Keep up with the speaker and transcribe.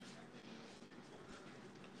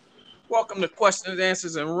Welcome to Questions,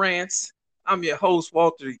 Answers, and Rants. I'm your host,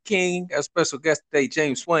 Walter the King. Our special guest today,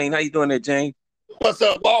 James Swain. How you doing there, James? What's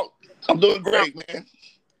up, Walt? I'm doing great, man.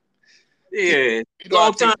 Yeah, You know, I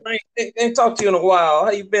long time. teach. I ain't talked to you in a while.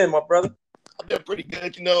 How you been, my brother? I've been pretty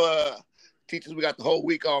good. Teachers, we got the whole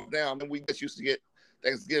week off now. And we just used to get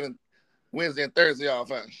Thanksgiving Wednesday and Thursday off,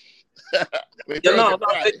 huh? Yeah, Thursday no, and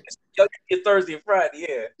Friday. your Thursday and Friday,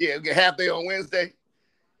 yeah. Yeah, we get half day on Wednesday.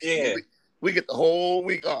 Yeah. We get the whole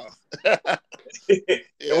week off. And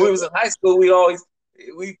Yeah, we was in high school,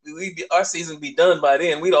 our season be done by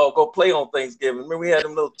then. We'd all go play on Thanksgiving. Remember we had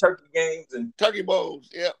them little turkey games and turkey bowls.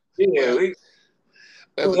 Yeah. yeah, Well, we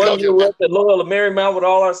as a one coach, year we were at the Loyal of Marymount with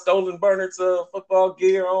all our stolen Burnets football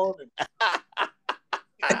gear on.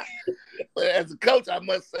 but as a coach, I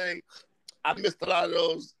must say I missed a lot of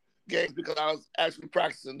those games because I was actually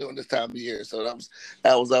practicing during this time of year. So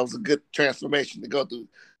that was a good transformation to go through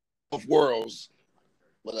both worlds.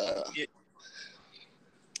 But Yeah.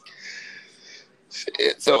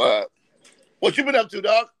 shit. So what you been up to,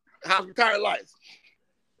 dog? How's retired life?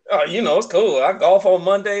 It's cool. I golf on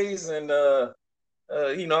Mondays, and I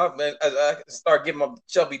start getting my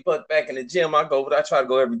chubby butt back in the gym. I try to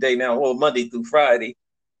go every day now. Well, Monday through Friday,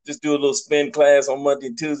 just do a little spin class on Monday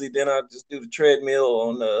and Tuesday. Then I just do the treadmill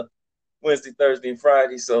on Wednesday, Thursday, and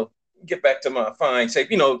Friday. So get back to my fine shape.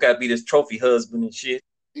 Got to be this trophy husband and shit.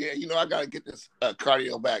 Yeah, I gotta get this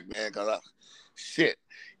cardio back, man. Shit.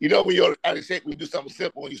 When you're out of shape, when you do something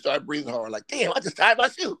simple and you start breathing hard, like, damn, I just tied my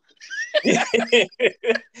shoe. Yeah,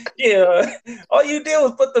 all you did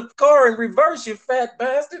was put the car in reverse, you fat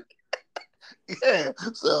bastard. Yeah,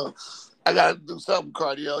 so I gotta do some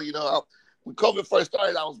cardio. When COVID first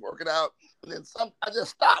started, I was working out, and then I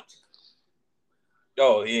just stopped.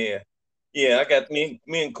 Oh yeah. I got me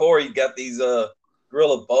and Corey got these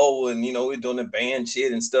gorilla bowl, and we're doing the band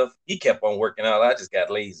shit and stuff. He kept on working out. I just got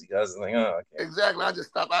lazy. I was like, oh, I can't. Exactly. I just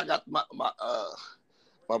stopped. I got my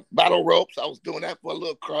battle ropes. I was doing that for a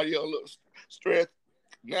little cardio, a little strength.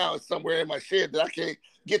 Now it's somewhere in my shed that I can't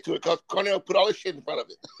get to it because Cornell put all this shit in front of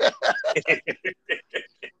it.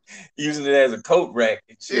 Using it as a coat rack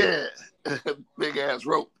and shit. Yeah, big ass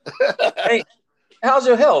rope. Hey, how's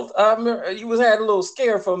your health? I remember you had a little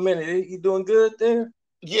scare for a minute. You doing good there?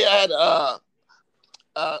 Yeah, I had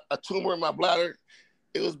a tumor in my bladder.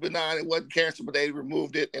 It was benign. It wasn't cancer, but they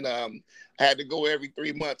removed it, and I had to go every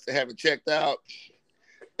 3 months to have it checked out.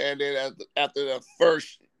 And then after the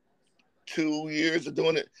first 2 years of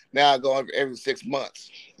doing it, now I go every 6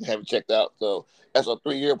 months to have it checked out. So that's a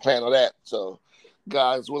 3-year plan on that. So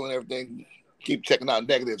God's willing, everything keep checking out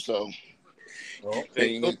negative. So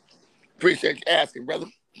okay, cool. Appreciate you asking, brother.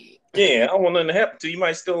 Yeah, I want nothing to happen to you. You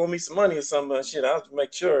might still owe me some money or something. Shit, I'll just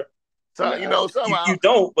make sure. So somehow you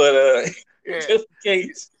don't, but yeah, just in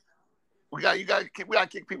case. We gotta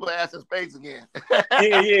kick people's ass in space again.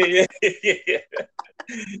 yeah.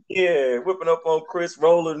 Yeah, whipping up on Chris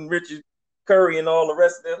Rowland, Richard Curry, and all the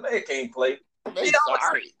rest of them. They can't play.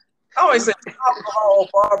 Sorry. I always say alcohol,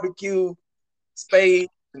 barbecue, spades,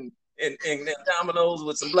 and dominoes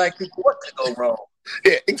with some black people. What could go wrong?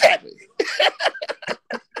 Yeah, exactly.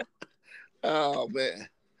 Oh man.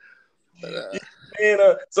 But,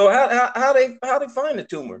 so how they find the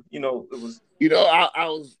tumor? It was.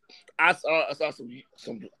 I saw some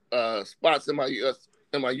spots in my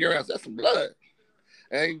urine. I said some blood,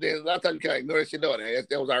 and then a lot of times you can't ignore that shit.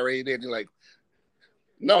 That was already there. You're like,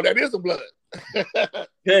 no, that is the blood.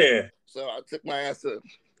 Yeah. So I took my ass to.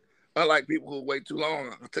 Unlike people who wait too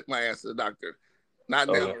long, I took my ass to the doctor. Not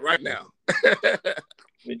now, yeah. Right now.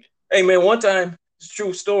 Hey man, one time, it's a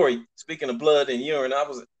true story. Speaking of blood and urine, I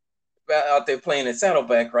was out there playing at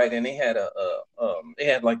Saddleback, right? And they had they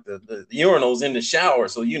had like the urinals in the shower,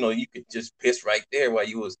 so you could just piss right there while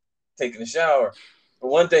you was taking a shower. But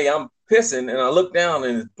one day I'm pissing and I look down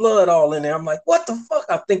and there's blood all in there. I'm like, what the fuck?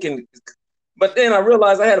 I'm thinking, but then I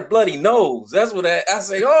realized I had a bloody nose. That's what I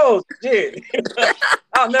say. Oh shit!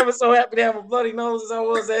 I was never so happy to have a bloody nose as I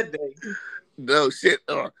was that day. No shit.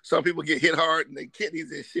 Some people get hit hard and their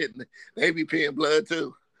kidneys and shit, and they be peeing blood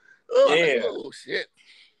too. Oh, yeah. Oh shit.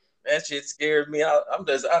 That shit scared me. I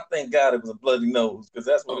thank God it was a bloody nose because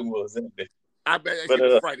that's what it was. I bet that shit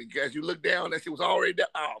was frightening because you look down, that shit was already down.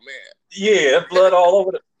 Oh man. Yeah, that blood all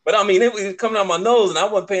over but I mean, it was coming out my nose and I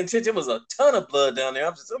wasn't paying attention. It was a ton of blood down there.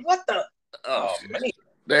 I'm just like, what the? Oh man.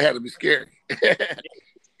 That had to be scary.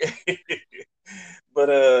 But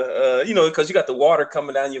because you got the water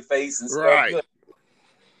coming down your face and stuff. Right.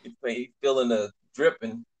 You feeling the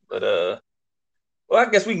dripping. But well, I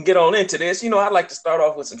guess we can get on into this. I'd like to start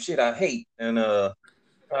off with some shit I hate. And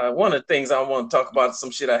one of the things I want to talk about is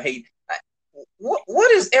some shit I hate.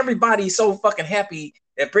 What is everybody so fucking happy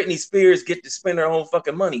and Britney Spears get to spend her own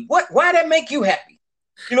fucking money. Why that make you happy?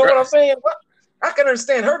 You know what I'm saying? I can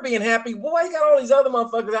understand her being happy. Why you got all these other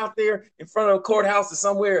motherfuckers out there in front of a courthouse or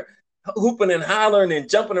somewhere hooping and hollering and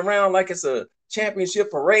jumping around like it's a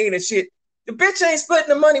championship parade and shit? The bitch ain't splitting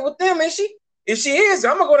the money with them, is she? If she is,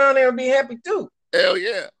 I'm gonna go down there and be happy too. Hell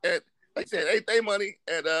yeah. And like I said, ain't they money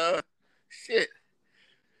and shit.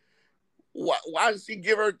 Why does she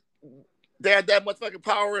give her dad that much fucking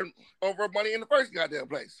power over money in the first goddamn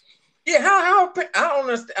place? Yeah, how I don't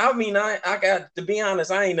understand. I mean, I got to be honest,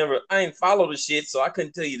 I ain't follow the shit, so I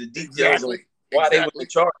couldn't tell you the details of why they wouldn't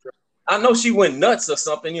charge her. I know she went nuts or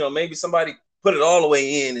something, maybe somebody put it all the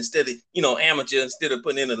way in instead of, amateur, instead of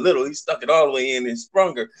putting in a little, he stuck it all the way in and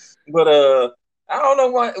sprung her. But I don't know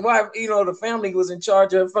why the family was in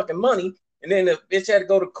charge of fucking money, and then the bitch had to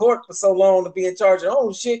go to court for so long to be in charge of her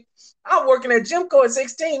own shit. I was working at Jimco at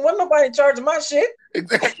 16. Wasn't nobody in charge of my shit.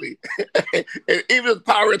 Exactly. And even as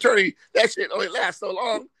power attorney, that shit only lasts so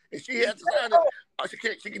long, and she had to sign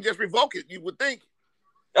it. She can just revoke it, you would think.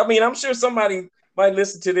 I mean, I'm sure somebody might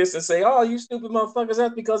listen to this and say, "Oh, you stupid motherfuckers,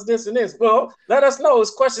 that's because this and this." Well, let us know. It's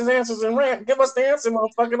questions, answers, and rant. Give us the answer,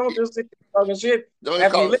 motherfucker. Don't just sit there talking shit.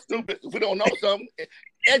 Don't call it stupid. If we don't know something,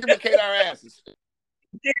 educate our asses.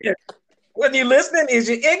 Yeah. When you listening, is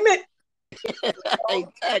you ignorant?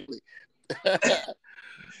 Exactly. I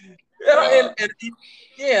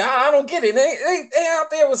don't get it. They out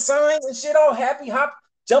there with signs and shit, all happy,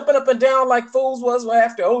 jumping up and down like fools was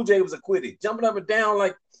after OJ was acquitted, jumping up and down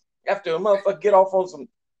like after a motherfucker get off on some.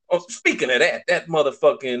 Oh, speaking of that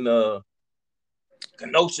motherfucking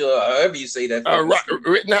Kenosha, however you say that.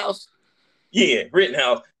 Rittenhouse. Yeah,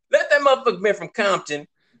 Rittenhouse. Let that motherfucker been from Compton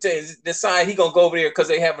to decide he gonna go over there because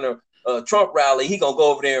they having a Trump rally. He gonna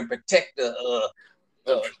go over there and protect the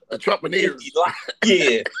Trumpineers.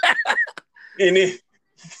 Yeah. And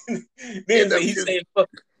then he's saying,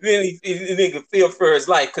 then he nigga feel for his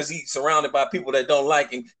life because he's surrounded by people that don't like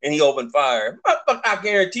him, and he opened fire. I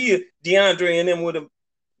guarantee you, DeAndre and them would have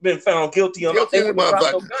been found guilty on. They wouldn't have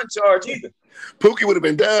dropped no gun charge either. Pookie would have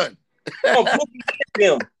been done. Pookie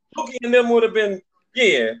and them would have been,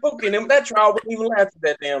 Pookie and them. That trial wouldn't even last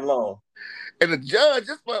that damn long. And the judge,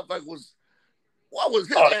 this motherfucker what was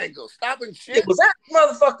his angle? Stopping shit? Was that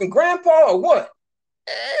motherfucking grandpa or what?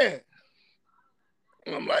 Yeah.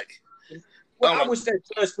 I'm like, I wish that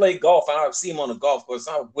judge played golf. I would see him on the golf course.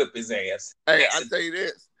 I would whip his ass. Hey, I tell you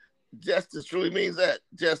this, justice truly means that.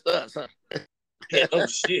 Just us, huh? Oh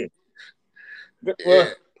shit.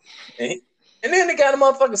 Well, and then they got a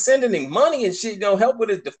motherfucker sending him money and shit, help with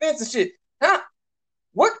his defense and shit.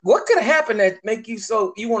 What could have happened that make you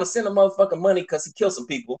so you want to send a motherfucker money because he killed some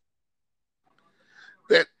people?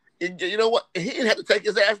 That you know what? He didn't have to take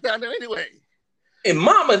his ass down there anyway. And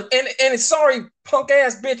mama, and sorry, punk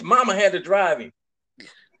ass bitch, mama had to drive him.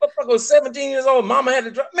 Motherfucker was 17 years old. Mama had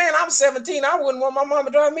to drive. Man, I'm 17. I wouldn't want my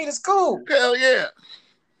mama to drive me to school. Hell yeah.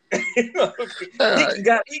 He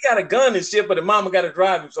got a gun and shit, but the mama got to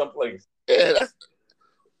drive him someplace. Yeah,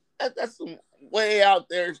 that's some way out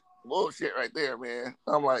there bullshit right there, man.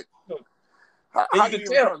 I'm like, how do you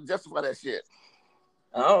justify that shit?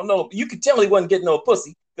 I don't know. You could tell he wasn't getting no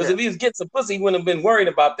pussy. Because if he was getting some pussy, he wouldn't have been worried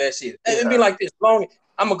about that shit. It'd be like this: I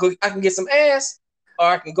can get some ass, or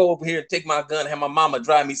I can go over here and take my gun and have my mama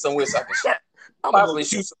drive me somewhere so I can probably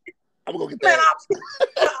shoot some people. I'm gonna get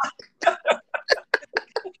that.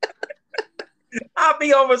 I'll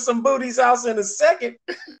be over some booty's house in a second.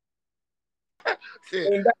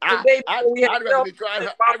 Shit. I'd rather be trying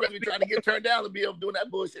to get turned down than be able doing that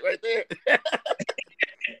bullshit right there.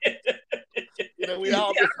 We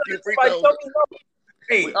all free throws.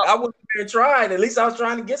 Hey, I wouldn't have tried. At least I was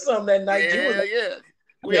trying to get something that night. Yeah.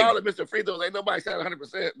 We all at Mr. Free Throws. Ain't nobody shot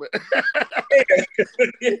 100%, but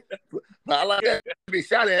I like that to be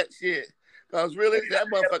shot at shit. Because really, that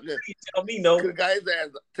motherfucker tell me no. Could have got his ass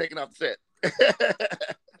taken off the set.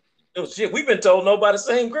 Oh shit, we've been told no by the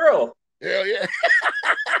same girl. Hell yeah.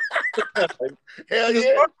 Hell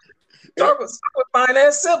yeah. Start with fine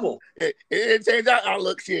ass Sybil. It didn't change our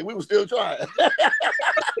outlook. Shit, we were still trying.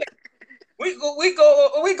 We go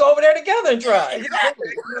over there together and try. Exactly.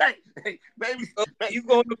 Right. Hey, maybe you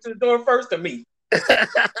going up to the door first or me?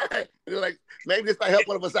 Like maybe this might help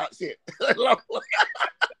one of us out. Shit.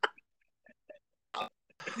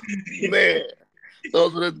 Man,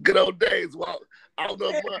 those were the good old days. Well, I don't know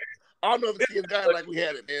if the kids got it like we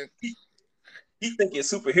had it, man. He think your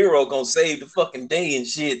superhero gonna save the fucking day and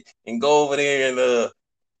shit and go over there and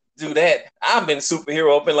do that. I've been a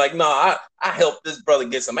superhero. I've been like, no, I helped this brother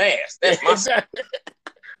get some ass. That's my son.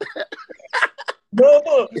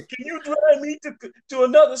 Mama, can you drive me to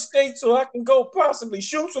another state so I can go possibly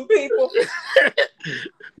shoot some people?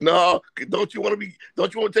 No, don't you want to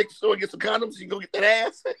take the store and get some condoms? You go get that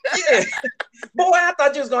ass. Yeah. Boy, I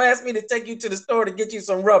thought you was gonna ask me to take you to the store to get you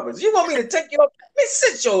some rubbers. You want me to take you up? Man,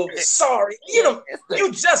 sit your sorry. You know,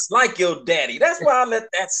 you just like your daddy. That's why I let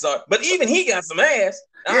that suck. But even he got some ass.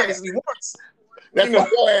 Yeah. Obviously once. That's why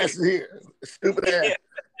your ass is here. Stupid ass. Yeah.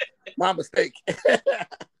 My mistake.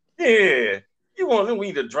 Yeah. You want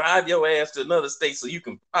me to drive your ass to another state so you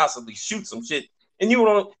can possibly shoot some shit. And you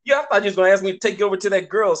don't, I thought you was gonna ask me to take you over to that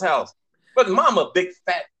girl's house. But mama, big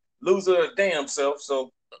fat loser of damn self,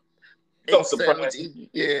 so don't surprise me.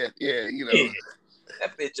 Yeah, you know. Yeah.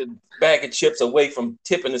 That bitch a bag of chips away from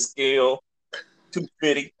tipping the scale.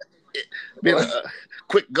 250. Been a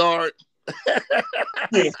quick guard.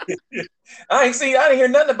 Yeah. I didn't hear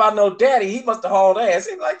nothing about no daddy. He must have hauled ass.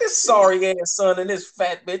 He's like, this sorry ass son and this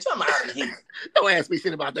fat bitch. I'm out of here. Don't ask me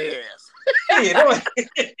shit about their ass. Yeah,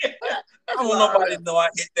 I don't want nobody to know I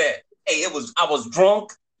hit that. Hey, I was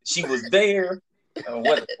drunk. She was there.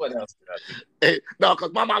 What else did I do? Hey, no,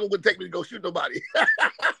 because my mama wouldn't take me to go shoot nobody.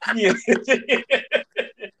 Yeah.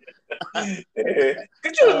 Yeah.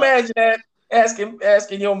 Could you imagine that?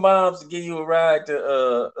 Asking your moms to give you a ride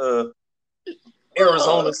to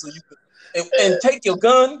Arizona so you could and take your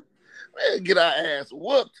gun? Man, get our ass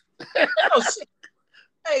whooped. Oh shit.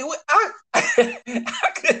 Hey,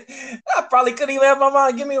 I probably couldn't even have my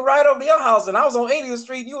mom give me a ride over to your house, and I was on 80th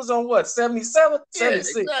Street. You was on what, 77? Yeah,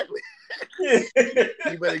 76. exactly. Yeah.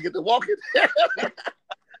 You better get to walking.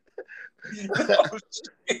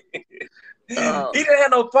 Oh, he didn't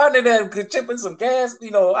have no partner that could chip in some gas.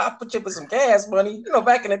 You know, I put chip in some gas money. You know,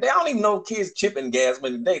 back in the day, I don't even know kids chipping gas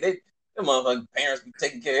money today. Them motherfucking parents be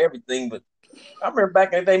taking care of everything. But I remember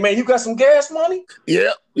back in the day, man, you got some gas money?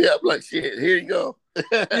 Yep. Like shit. Here you go.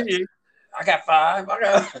 Yeah. I got 5. I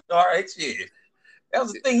got all right, shit. That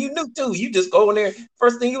was the thing you knew too. You just go in there.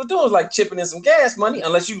 First thing you were doing was like chipping in some gas money,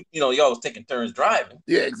 unless y'all was taking turns driving.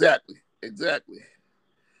 Yeah, exactly.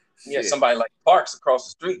 Yeah, somebody like Parks across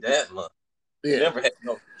the street that month. Yeah. Never had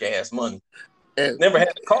no gas money. And never had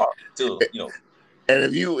a car till And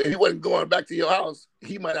if you wasn't going back to your house,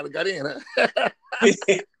 he might have got in, huh?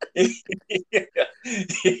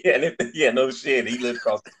 Yeah, no shit. He lived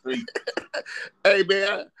across the street. Hey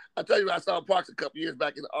man, I tell you, I saw Parks a couple years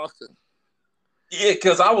back in Austin. Yeah,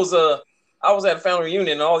 because I was at a family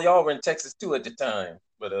reunion and all y'all were in Texas too at the time.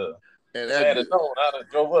 But and I had known, I'd have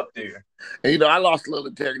drove up there. And I lost a little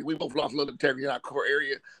integrity. We both lost a little integrity in our core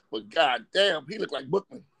area. But god damn, he looked like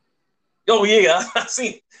Bookman. Oh yeah, I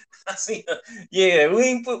see. Yeah,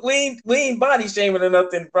 we ain't body shaming or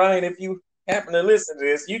nothing, Brian. If you happen to listen to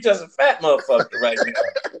this, you just a fat motherfucker right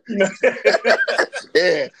now.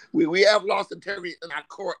 Yeah, we have lost integrity in our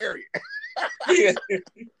core area. Yeah,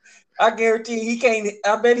 I guarantee he can't.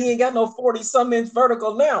 I bet he ain't got no 40-something inch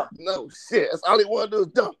vertical now. No shit. That's all he want to do is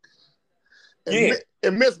dunk.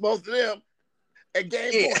 And miss most of them at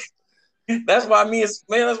game point. That's why me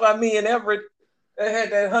and Everett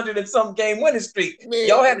had that 100 and something game winning streak. Man.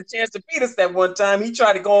 Y'all had a chance to beat us that one time. He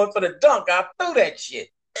tried to go in for the dunk. I threw that shit.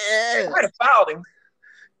 I might have fouled him.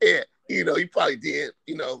 Yeah, he probably did.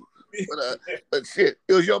 But shit,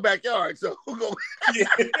 it was your backyard, so who go?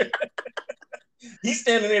 He's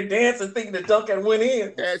standing there dancing, thinking the dunk had went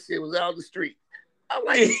in. That shit was out on the street. I'm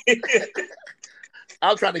like, I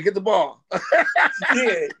was trying to get the ball.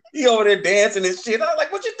 Yeah, he over there dancing and shit. I was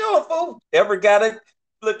like, "What you doing, fool?" Ever got it?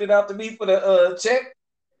 Looked it out to me for the check.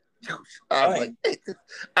 I was like,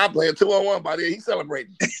 I'm playing 2-on-1 by there. He's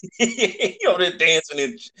celebrating. He over there dancing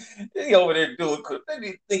and he over there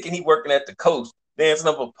thinking he working at the coast, dancing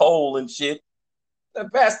up a pole and shit. A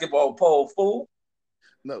basketball pole, fool.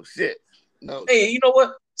 No shit. No. Hey, you know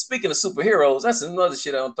what? Speaking of superheroes, that's another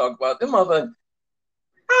shit I don't talk about. Them motherfuckers.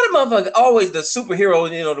 How the motherfucker always the superhero,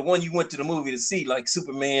 the one you went to the movie to see, like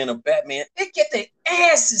Superman or Batman, they get their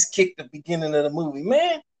asses kicked at the beginning of the movie,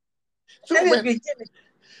 man. That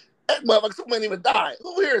motherfucker Superman even died.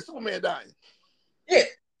 Who here is Superman dying? Yeah,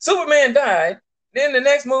 Superman died. Then the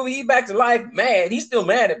next movie, he back to life, mad. He's still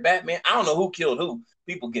mad at Batman. I don't know who killed who.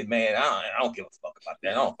 People get mad. I don't give a fuck about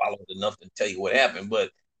that. I don't follow it enough to tell you what happened.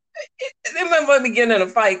 But them motherfuckers getting in a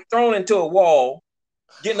fight, thrown into a wall,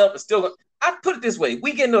 getting up and still. I put it this way: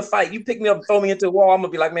 we get into a fight, you pick me up and throw me into a wall, I'm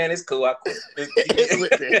gonna be like, man, it's cool. I quit.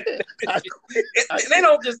 They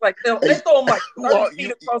don't just like they throw them like 30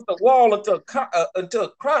 feet across the wall into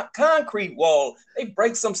a concrete wall. They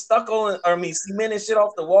break some stucco cement and shit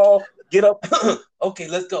off the wall. Get up, okay,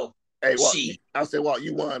 let's go. Hey, Walt, I'll say, Walt,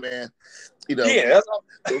 you won, man. Yeah, that's all.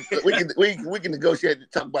 we can negotiate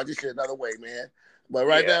and talk about this shit another way, man. But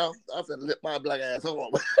right now, I'm finna lift my black ass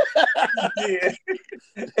home. Yeah.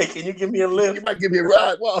 Hey, can you give me a lift? You might give me a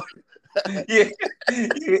ride, Walt. Yeah.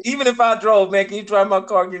 Even if I drove, man, can you drive my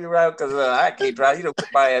car, get it right? Because I can't drive. You don't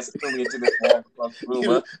put my ass and threw me into this wall across the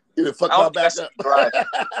room. You fuck I my don't think I back should up. be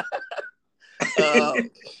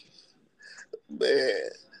driving. Man,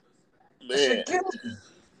 That man. shit kills me.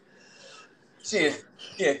 Shit.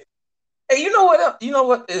 Yeah. Hey, you know what? You know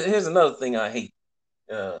what? Here's another thing I hate.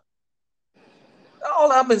 Uh,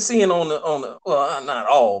 all I've been seeing on the well, not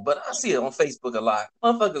all, but I see it on Facebook a lot.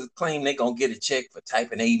 Motherfuckers claim they gonna get a check for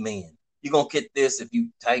typing amen. You gonna get this if you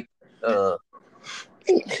type uh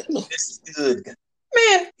this is good.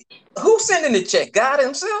 Man, who's sending the check? God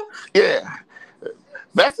himself? Yeah. If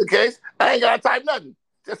that's the case, I ain't gotta type nothing.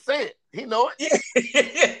 Just say it. He know it.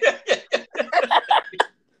 Yeah.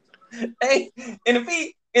 Hey,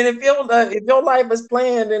 if your life is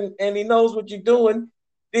planned and he knows what you're doing,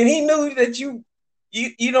 then he knew that you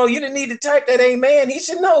know you didn't need to type that amen. He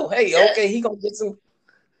should know. Hey, Yeah. okay, he gonna get some.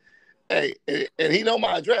 Hey, and he know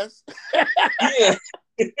my address. Yeah.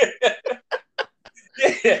 Yeah,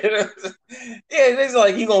 yeah. It's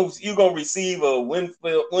like you gonna receive a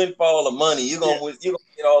windfall of money. You gonna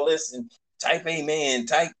get all this and type amen.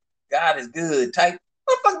 Type God is good. Type.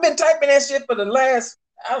 I've been typing that shit for the last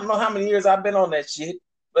I don't know how many years I've been on that shit.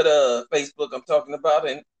 But Facebook I'm talking about,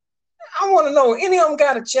 and I want to know any of them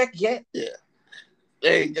got a check yet? Yeah.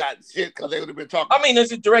 They ain't got shit because they would have been talking. I mean,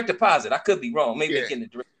 it's a direct deposit. I could be wrong. Maybe they're getting a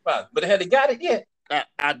direct deposit, but had they got it yet?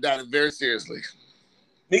 I doubt it very seriously.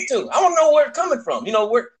 Me too. I don't know where it's coming from. You know,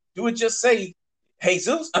 where do it just say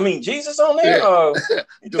Jesus? I mean Jesus on there?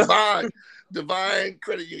 Yeah. Divine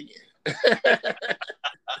credit union.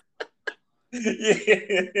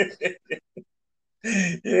 Yeah.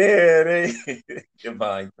 Yeah, they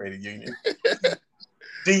Divine Credit Union.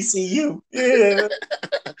 DCU. Yeah.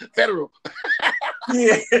 Federal.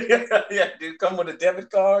 Yeah. Yeah. Dude, come with a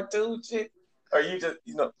debit card too, shit. Or you just,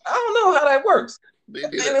 I don't know how that works. They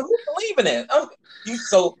And did it. who believe in that?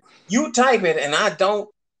 You type it and I don't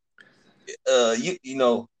they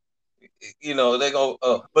go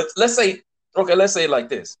but let's say it like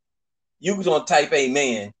this. You gonna type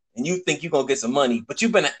amen and you think you're gonna get some money, but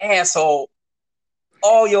you've been an asshole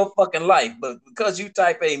all your fucking life. But because you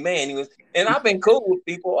type amen, and I've been cool with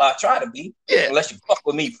people, I try to be, unless you fuck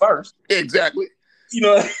with me first. Exactly.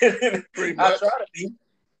 Pretty much. I try to be.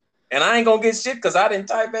 And I ain't gonna get shit because I didn't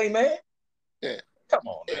type amen. Yeah. Come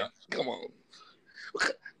on now. Come on.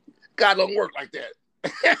 God don't work like that.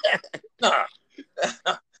 Nah.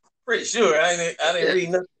 Pretty sure. I didn't read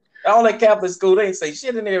nothing. All that Catholic school, they ain't say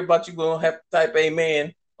shit in there about you gonna have to type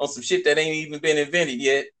amen on some shit that ain't even been invented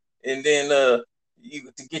yet. And then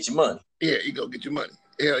you to get your money. Yeah, you go get your money.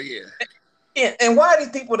 Hell yeah. Yeah, and why are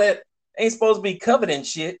these people that ain't supposed to be coveting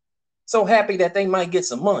shit so happy that they might get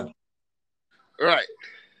some money? Right.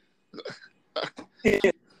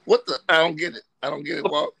 What the? I don't get it,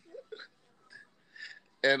 Walt.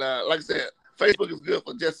 And like I said, Facebook is good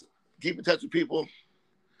for just keep in touch with people.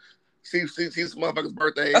 See some motherfuckers'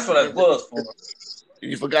 birthdays. That's what it was for.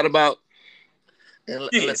 You forgot about. And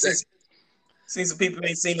see some people you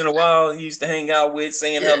ain't seen in a while. You used to hang out with,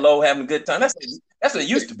 saying hello, having a good time. That's what it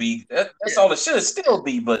used to be. That's all it should still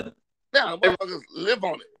be. But now motherfuckers live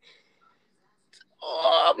on it.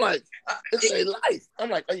 Oh, I'm like, it's a life. I'm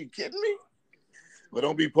like, are you kidding me? But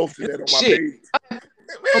don't be posting that on my page. Man,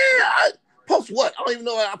 I post what? I don't even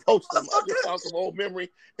know how I post them. I just found some old memory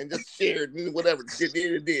and just shared whatever the shit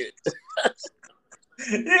did.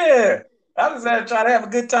 Yeah. I just had to try to have a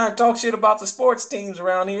good time, talk shit about the sports teams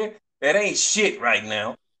around here. That ain't shit right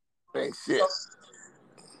now. Ain't shit.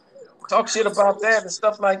 Talk shit about that and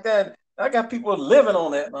stuff like that. I got people living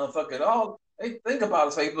on that motherfucker. They think about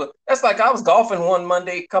it. Say, that's like I was golfing one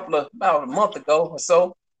Monday about a month ago or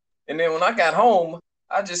so. And then when I got home,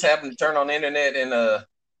 I just happened to turn on the internet and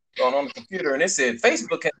going on the computer, and it said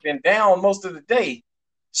Facebook had been down most of the day.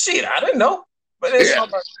 Shit, I didn't know. But it's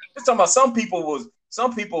talking about some people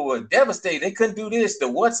were devastated. They couldn't do this. The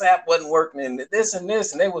WhatsApp wasn't working, and this and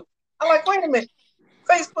this, and I'm like, wait a minute.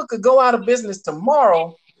 Facebook could go out of business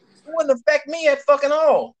tomorrow. It wouldn't affect me at fucking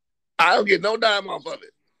all. I don't get no dime off of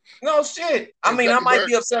it. No shit. I mean, I might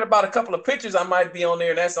be upset about a couple of pictures I might be on there,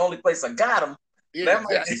 and that's the only place I got them. Yeah,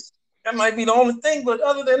 that might be the only thing. But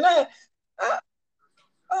other than that,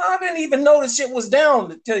 I didn't even know the shit was down,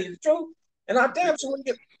 to tell you the truth. And I damn sure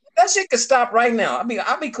that shit could stop right now. I mean,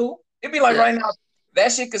 I'd be cool. It'd be like right now,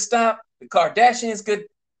 that shit could stop. The Kardashians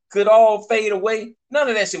could all fade away. None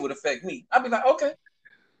of that shit would affect me. I'd be like, okay.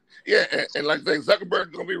 Yeah, and like I say,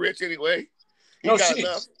 Zuckerberg's gonna be rich anyway. He got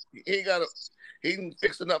enough. He can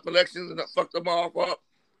fix enough elections and fuck them all up.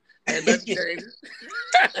 And nothing changes.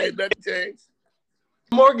 Ain't nothing changed.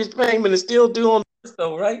 Mortgage payment is still due on this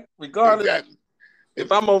though, right? Regardless. Exactly.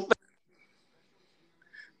 If I'm on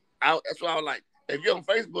That's why I was like, if you're on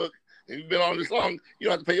Facebook and you've been on this long, you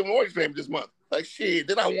don't have to pay your mortgage payment this month. Like shit,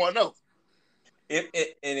 then I want to know.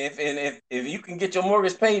 If you can get your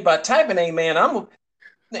mortgage paid by typing, amen, I'll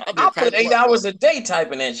be a I'll put typing 8 hours motherfucker. a day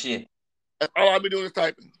typing that shit. That's all I'll be doing is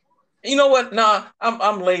typing. You know what? Nah,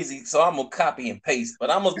 I'm lazy, so I'm gonna copy and paste, but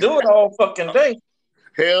I'm gonna do it all fucking day.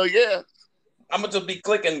 Hell yeah. I'm gonna just be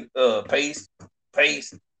clicking paste,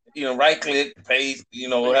 paste, right click, paste, how you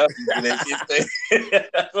do that shit.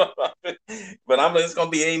 But I'm just gonna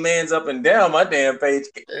be amens up and down my damn page.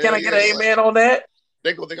 Can Hell I get yeah. an amen on that?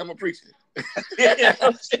 They gonna think I'm a preacher.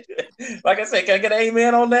 Like I said, can I get an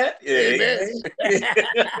amen on that? Yeah, Amen.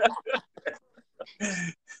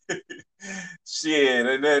 Shit,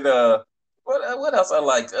 and then what else I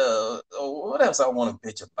like? What else I want to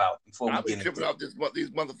bitch about before we I've been get tripping into off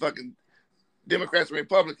these motherfucking Democrats and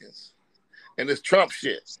Republicans and this Trump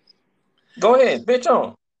shit. Go ahead, bitch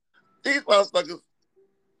on. These motherfuckers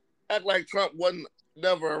act like Trump wasn't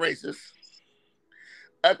never a racist.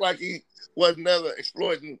 Act like he was never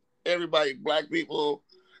exploiting everybody, black people.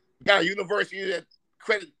 Got a university that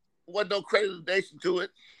wasn't no accreditation to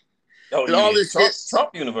it. Oh And all yeah, this shit.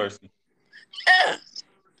 Trump University. Yeah.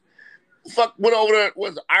 Fuck went over there,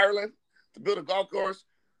 was Ireland to build a golf course,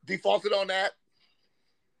 defaulted on that.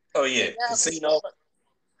 Oh yeah, casino.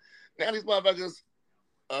 Now these motherfuckers,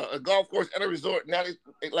 a golf course and a resort. Now he's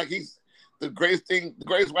the greatest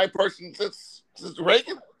white person since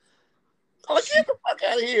Reagan. I'm like, get the fuck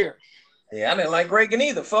out of here. Yeah, I didn't like Reagan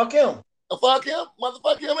either. Fuck him. Fuck him,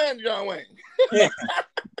 motherfuck him and John Wayne. Yeah.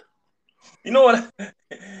 You know what?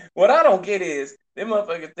 What I don't get is them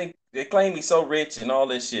motherfuckers think they claim he's so rich and all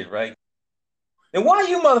this shit, right? Then why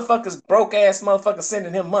you motherfuckers broke ass motherfuckers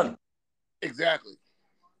sending him money? Exactly.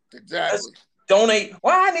 Let's donate.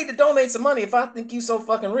 Why I need to donate some money if I think you so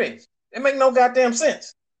fucking rich? It make no goddamn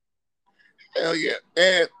sense. Hell yeah.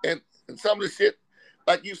 And some of the shit,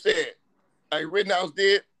 like you said, like Rittenhouse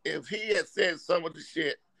did, if he had said some of the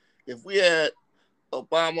shit, if we had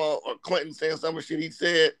Obama or Clinton saying some of the shit he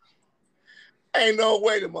said, ain't no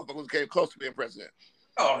way the motherfuckers came close to being president.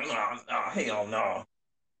 Oh no, hell no.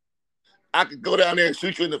 I could go down there and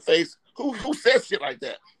shoot you in the face. Who says shit like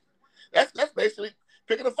that? That's basically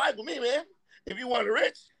picking a fight with me, man. If you want the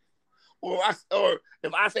rich, or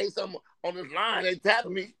if I say something on this line, they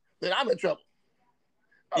tapping me, then I'm in trouble.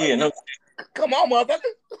 Yeah, no. Come on,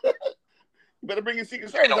 motherfucker. You better bring your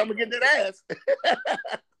Secret Service. I'm gonna get that ass.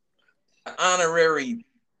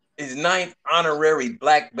 His 9th honorary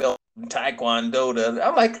black belt in Taekwondo.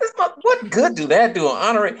 I'm like, what good do that do? An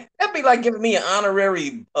honorary? That'd be like giving me an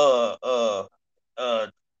honorary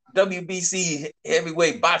WBC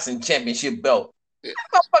heavyweight boxing championship belt. Yeah.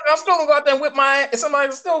 I'm still gonna go out there and whip my ass.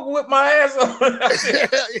 Somebody still whip my ass.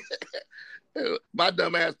 My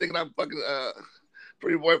dumb ass thinking I'm fucking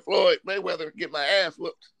pretty boy Floyd Mayweather get my ass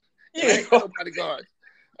whooped. Yeah, ain't nobody guard.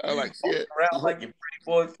 I'm like shit. Around like your pretty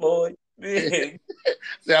boy Floyd. Yeah.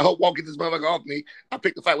 So I hope Walt get this motherfucker off me. I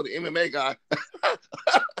picked a fight with an MMA guy.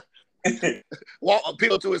 Walt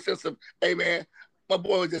appealed to his system. Hey man, my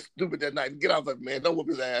boy was just stupid that night. Get off of him, man. Don't whoop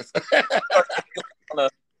his ass.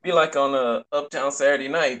 Be like on Uptown Saturday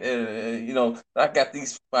Night. I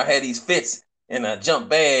had these fits and I jump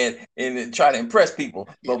bad and try to impress people.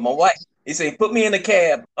 But my wife, he said, put me in the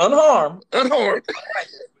cab unharmed. Unharmed.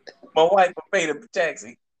 My wife will pay the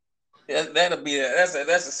taxi. That's an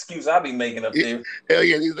excuse I'll be making up there. Hell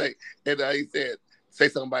yeah, he's like, and he said, say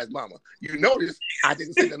something about his mama. You notice I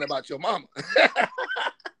didn't say nothing about your mama.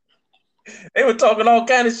 They were talking all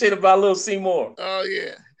kind of shit about little Seymour. Oh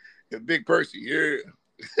yeah, and Big Percy, yeah.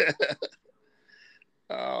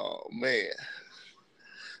 Oh man,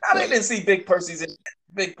 I didn't see Big Percy's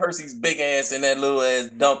big ass in that little ass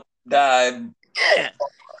dump dive. Yeah,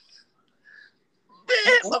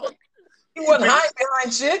 man, he wasn't hiding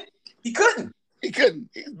behind shit. He couldn't. He's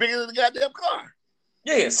bigger than the goddamn car.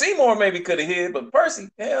 Yeah, Seymour maybe could have hid, but Percy,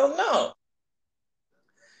 hell no.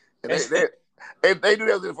 And they do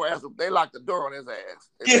that before him. They locked the door on his ass.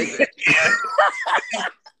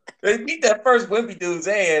 They beat that first wimpy dude's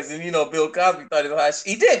ass, and Bill Cosby thought it was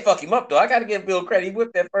he did fuck him up though. I got to give Bill credit. He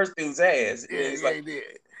whipped that first dude's ass. Yeah, he did.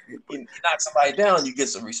 You knock somebody down, you get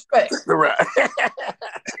some respect. Right.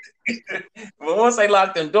 But once they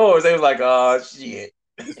locked them doors, they was like, "Oh shit,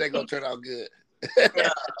 this ain't gonna turn out good."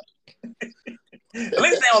 At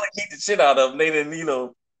least they only beat the shit out of him. They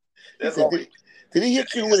didn't, That's all. Did he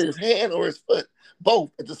hit you with his hand or his foot?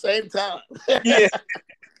 Both at the same time. Yeah.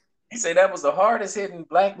 He said that was the hardest hitting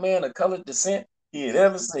black man of colored descent he had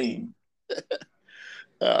ever seen.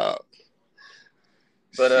 But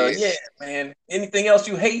yeah, man. Anything else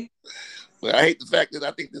you hate? Well, I hate the fact that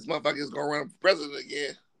I think this motherfucker is gonna run for president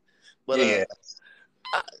again. But Yeah.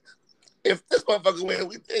 I, if this motherfucker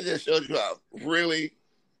wins, it just shows you how really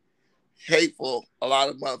hateful a lot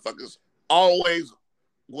of motherfuckers always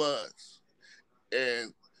was.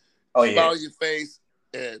 And Oh yeah. smile on your face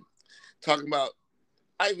and talking about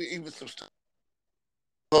even some stuff.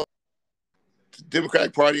 The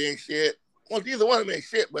Democratic Party ain't shit. Well, either one of them ain't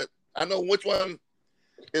shit, but I know which one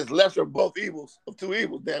is lesser of both evils, of two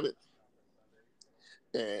evils, damn it.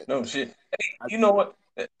 And No shit. Hey, you know what?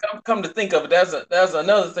 Come to think of it, there's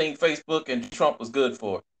another thing Facebook and Trump was good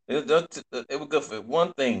for. It was good for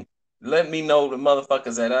one thing. Let me know the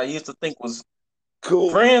motherfuckers that I used to think was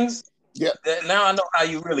cool. friends. Yep. That now I know how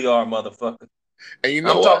you really are, motherfucker. And you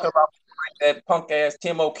know I'm what? talking about like that punk ass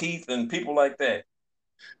Tim O'Keefe and people like that.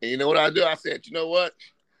 And you know what I do? I said, you know what?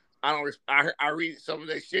 I don't. I read some of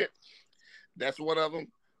that shit. That's one of them.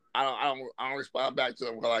 I don't respond back to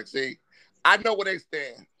them. Like, see, I know where they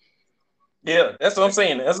stand. Yeah, that's what I'm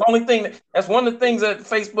saying. That's the only thing. That's one of the things that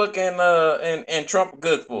Facebook and Trump are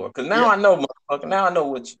good for. Because now Yep. I know, motherfucker. Now I know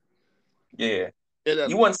what you. Yeah, It you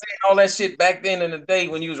doesn't. wasn't saying all that shit back then in the day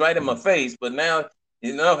when you was right in my face, but now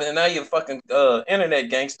you know, and now you're a fucking internet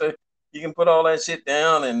gangster. You can put all that shit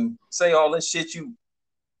down and say all this shit. You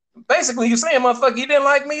basically you saying, motherfucker, you didn't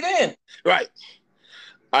like me then. Right.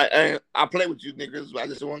 I play with you niggas. But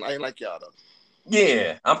I ain't like y'all though.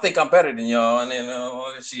 Yeah, I think I'm better than y'all, and then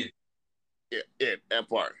all that shit. Yeah, that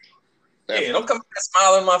part. That Yeah, part. don't come here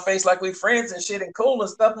smiling in my face like we friends and shit and cool and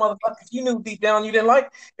stuff, motherfucker. If you knew deep down you didn't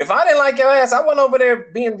like, if I didn't like your ass, I wasn't over there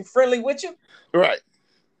being friendly with you. Right.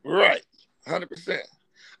 Right. 100%.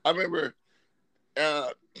 I remember uh,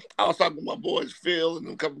 I was talking to my boys Phil and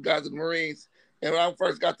a couple guys in the Marines, and when I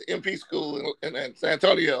first got to MP school in San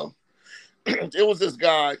Antonio, it was this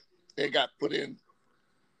guy that got put in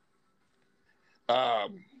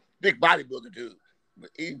um, big bodybuilder dude.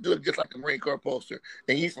 He looked just like a Marine Corps poster,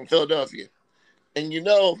 and he's from Philadelphia. And you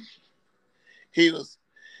know, he was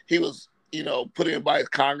put in by his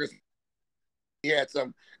Congress. He had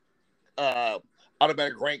some uh,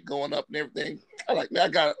 automatic rank going up and everything. I like, man, I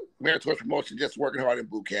got a meritorious promotion just working hard in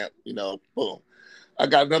boot camp. Boom. I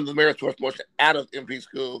got another meritorious promotion out of MP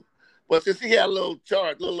school. But since he had a little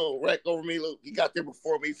charge, a little rank over me, he got there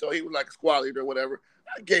before me, so he was like a squad leader or whatever.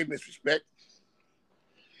 I gave him his respect.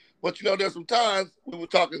 But there's some times we were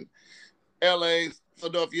talking LA,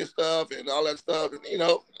 Philadelphia stuff and all that stuff. And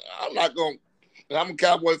I'm not going I'm a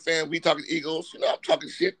Cowboy fan. We talking Eagles. I'm talking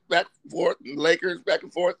shit back and forth and Lakers back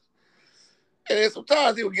and forth. And then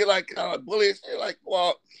sometimes he would get like kind of bullish. And like,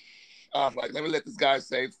 well, I was like, let me let this guy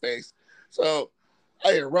save face. So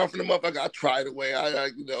I didn't run from the motherfucker. I tried away. I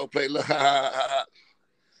play ha ha ha.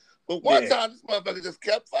 But one Yeah. time this motherfucker just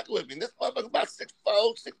kept fucking with me. This motherfucker about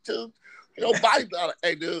 6'4", 6'2", bodybuilder.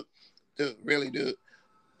 Hey, dude, really, dude.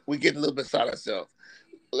 We getting a little bit beside ourselves.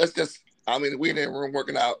 Let's just, we in the room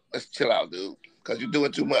working out. Let's chill out, dude, because you're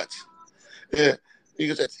doing too much. Yeah.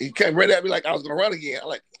 He came right at me like I was going to run again. I'm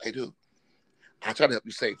like, hey, dude, I try to help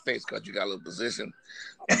you save face because you got a little position.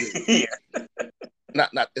 Yeah.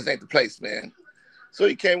 Not, this ain't the place, man. So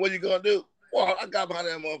he came, what are you going to do? Well, I got behind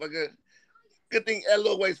that motherfucker. Good thing that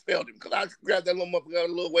little waist failed him because I grabbed that little motherfucker,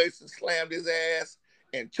 little waist, and slammed his ass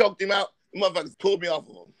and choked him out. The motherfuckers pulled me off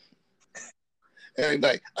of him. And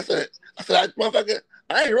like, I said, motherfucker,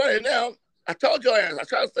 I ain't running now. I told your ass. I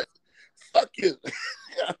tried to say, fuck you.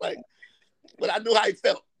 I'm like, but I knew how he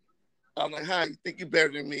felt. I'm like, how you think you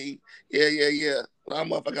better than me? Yeah. But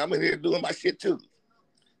I'm in here doing my shit too.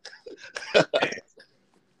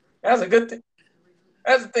 That's a good thing.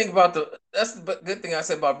 That's the thing about that's the good thing I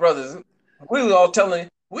said about brothers. We were all telling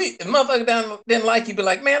if motherfucker didn't like you, be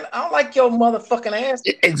like, man, I don't like your motherfucking ass.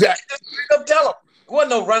 Exactly. Just straight up tell him. There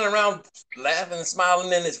wasn't no running around laughing and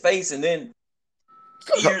smiling in his face, and then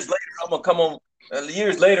years later I'm gonna come on.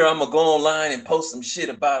 Years later I'm gonna go online and post some shit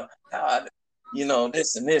about how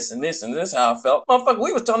this and this and this and this how I felt. Motherfucker,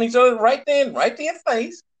 we was telling each other right then, right to your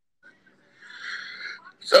face.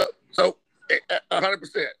 So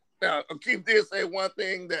 100%. Now, Keith did say one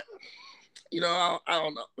thing that, I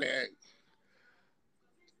don't know, man.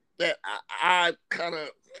 That I kind of,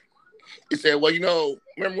 he said, well,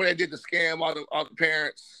 remember when they did the scam, all the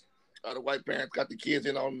parents, all the white parents got the kids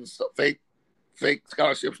in on the fake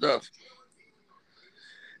scholarship stuff.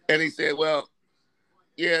 And he said, well,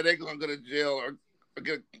 yeah, they're going to go to jail or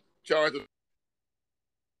get charged with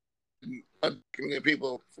undocumented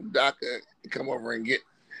people from DACA and come over and get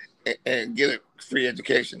a free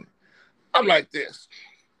education. I'm like this.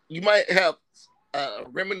 You might have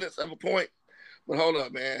remnants of a point, but hold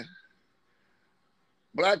up, man.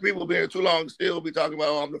 Black people been here too long still be talking about,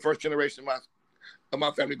 oh, I'm the first generation of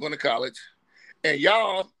my family going to college. And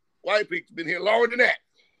y'all, white people, been here longer than that.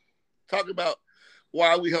 talk about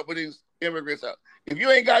why we helping these immigrants out. If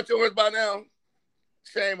you ain't got yours by now,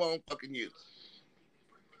 shame on fucking you.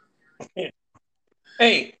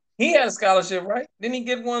 Hey, he had a scholarship, right? Didn't he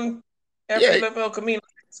get one after Yeah, he left El Camino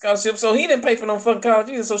scholarship? So he didn't pay for no fucking college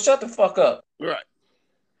either. So shut the fuck up. right.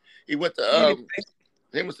 He went to He didn't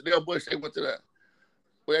pay. him and Sadell Bush. They went to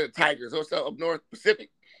the Tigers or something up north Pacific.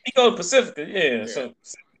 He go to Pacifica, yeah. Yeah, So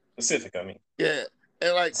Pacific, I mean, yeah.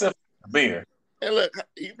 And like, Pacific beer. and look,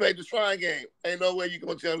 he played the Shrine game. Ain't no way you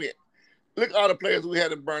gonna tell me. Look at all the players we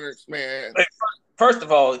had in Burners, man. First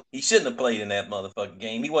of all, he shouldn't have played in that motherfucking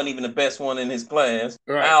game. He wasn't even the best one in his class.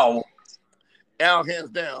 Right. Al, hands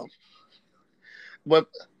down. But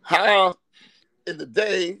how in the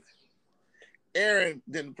day, Aaron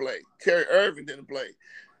didn't play. Terry Irvin didn't play.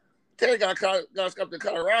 Terry got scuffed in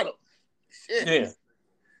Colorado. Shit. yeah.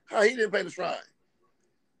 How he didn't play the Shrine?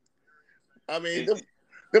 I mean,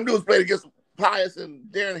 them dudes played against Pius and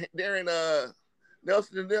Darren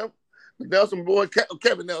Nelson and them. The Nelson boy,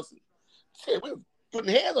 Kevin Nelson. Shit, we were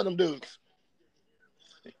putting hands on them dudes.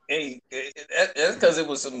 Hey, that's because it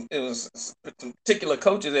was some particular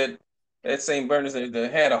coaches at St. Bernard's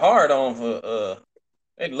that had a hard on for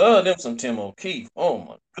they loved them some Tim O'Keefe. Oh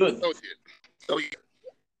my goodness. Oh yeah.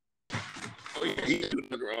 He didn't do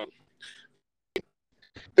nothing wrong.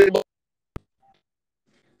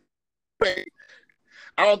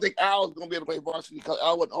 I don't think Al was gonna be able to play varsity because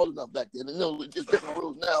Al wasn't old enough back then. You know, it's just different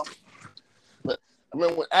rules now. But I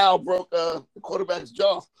remember when Al broke the quarterback's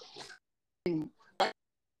jaw. I'm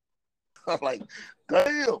like,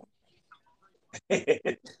 damn.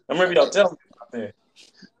 I remember y'all telling me about that.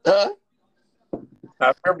 Huh?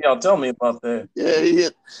 I remember y'all telling me about that. Yeah, he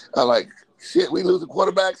hit. I'm like, shit, we losing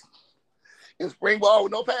quarterbacks in spring ball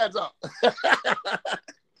with no pads on.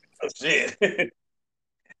 Oh, shit.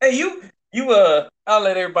 Hey, you I'll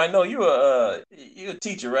let everybody know you a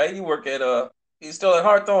teacher, right? You work at you still at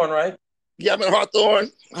Hawthorne, right? Yeah, I'm at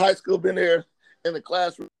Hawthorne High School. Been there in the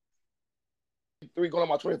classroom 3 going on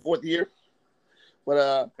my 24th year.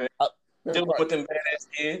 But okay. Dealing with them badass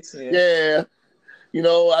kids. Yeah. You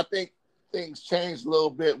know, I think things changed a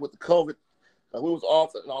little bit with the COVID. We was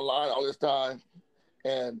off and online all this time,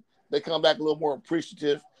 and they come back a little more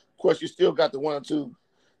appreciative. Of course, you still got the one or two.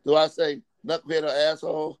 Do I say knucklehead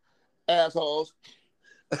or assholes?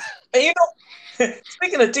 And you know,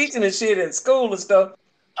 speaking of teaching and shit in school and stuff,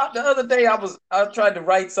 the other day I tried to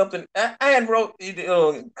write something. I hadn't wrote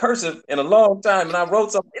cursive in a long time, and I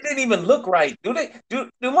wrote something. It didn't even look right. Do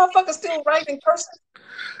motherfuckers still write in cursive?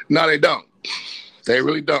 No, they don't. They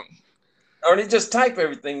really don't. Or they just type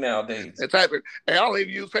everything nowadays? They type it. Hey, I don't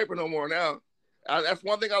even use paper no more now. That's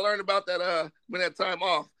one thing I learned about that when that time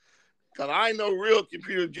off. Cause I ain't no real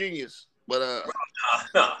computer genius, but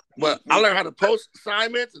but I learned how to post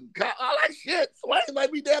assignments and all that shit. So I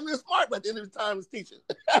might be damn near smart by the end of the time as teaching.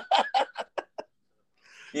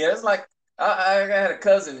 Yeah, it's like I had a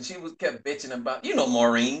cousin and she kept bitching about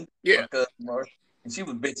Maureen. Yeah. Cousin Maureen, and she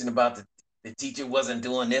was bitching about the teacher wasn't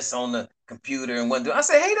doing this on the computer and wasn't doing. I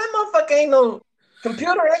said, hey, that motherfucker ain't no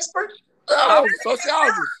computer expert. I'm a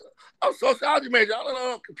sociology major. I don't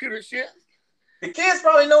know computer shit. The kids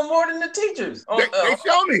probably know more than the teachers. They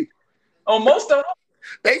show me. On most of them.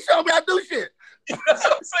 They show me I do shit. That's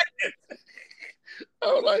what I'm saying. I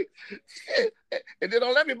was like, shit. And they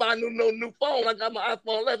don't let me buy no new phone. I got my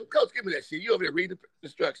iPhone 11. Coach, give me that shit. You over there read the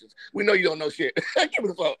instructions. We know you don't know shit. Give me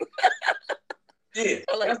the phone. Yeah,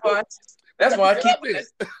 like, that's why I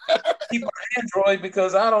keep my Android,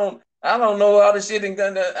 because I don't know all the shit and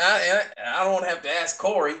I don't have to ask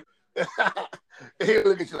Corey. He'll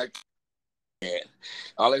look at you like, yeah,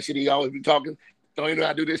 all that shit he always be talking. Don't even know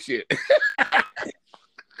how to do this shit.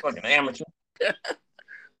 Fucking amateur.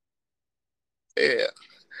 Yeah.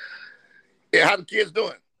 Yeah, how the kids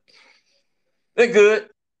doing? They're good.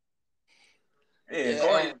 Yeah,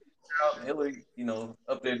 Corey, Hillary,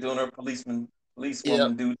 up there doing her policewoman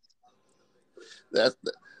duty. That's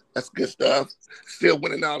good stuff. Still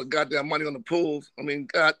winning all the goddamn money on the pools. I mean,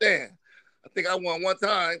 goddamn. I think I won one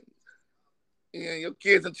time. Yeah, your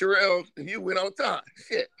kids and Terrell, you win all the time.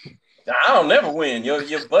 Shit. I don't never win. Your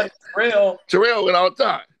buddy Terrell win all the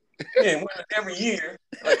time. Yeah, win every year.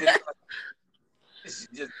 Just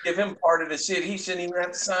give him part of the shit. He shouldn't even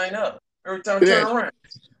have to sign up every time turn around.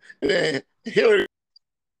 Yeah, Hillary,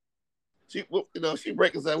 she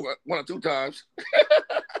breaks us that one or two times.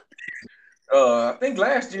 I think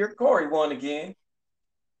last year Corey won again.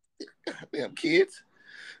 Damn kids.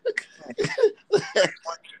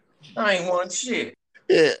 I ain't won shit.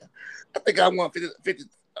 Yeah, I think I won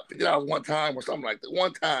 $50 one time or something like that.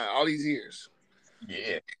 One time, all these years.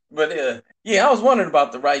 Yeah. But yeah, I was wondering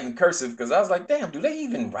about the writing cursive because I was like, damn, do they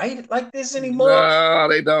even write it like this anymore? No,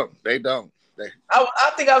 they don't. They don't.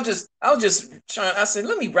 I think I was just trying. I said,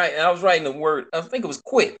 let me write. And I was writing the word. I think it was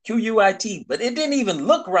quit, QUIT, but it didn't even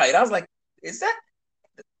look right. I was like, is that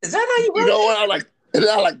is that how you You write know that? what? I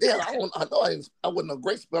like, damn. I know I wasn't a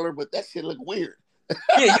great speller, but that shit looked weird.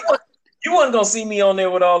 Yeah, you wasn't gonna see me on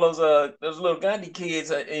there with all those little Gandhi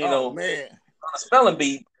kids, Oh on man. a spelling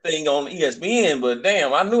bee thing on ESPN. But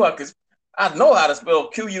damn, I knew I could. I know how to spell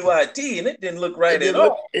QUIT, and it didn't look right at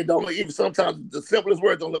all. It don't look, even sometimes the simplest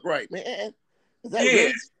words don't look right. Man, is that Yeah,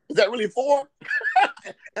 really is that really four?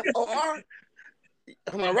 FOR?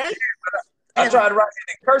 Am I right? I Damn. tried to write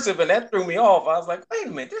it in cursive, and that threw me off. I was like, wait a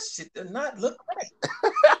minute, this shit does not look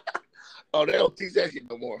right. Oh, they don't teach that shit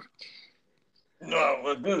no more. No,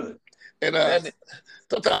 well, good. And That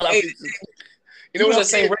sometimes I hey, see, you know you what was else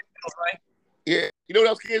at St. kids? Rachels, right? Yeah, you know what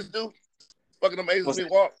else kids do? Fucking amazes Was me.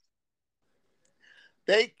 it? Walk.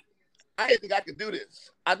 They, I didn't think I could do this.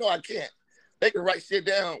 I know I can't. They can write shit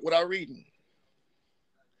down without reading.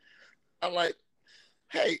 I'm like,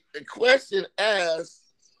 hey, the question asks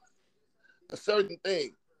a certain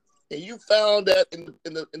thing, and you found that in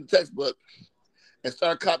the textbook and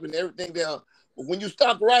start copying everything down. But when you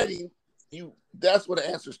stop writing, that's where the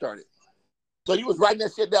answer started. So you was writing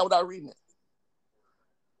that shit down without reading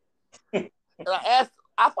it. And I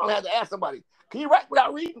finally had to ask somebody, can you write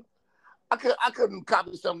without reading? I couldn't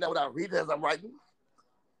copy something down without reading as I'm writing.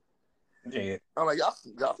 Yeah. I'm like, y'all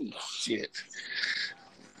some shit.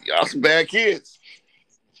 Y'all some bad kids.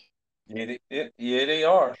 Yeah, they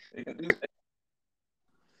are. They can do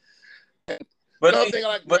that. But Another thing I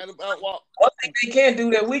like but mad about Walt. one thing they can do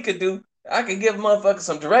that we could do, I could give motherfuckers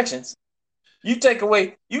some directions. You take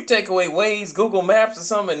away Waze, Google Maps, or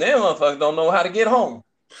something, and them motherfuckers don't know how to get home.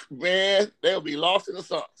 Man, they'll be lost in the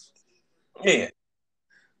sauce. Yeah,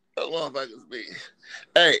 Those motherfuckers be.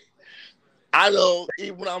 Hey, I know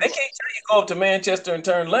even when I'm they can't tell you go up to Manchester and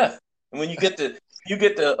turn left. And when you get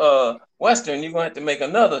to Western, you're gonna have to make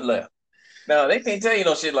another left. Now they can't tell you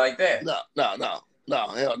no shit like that. no,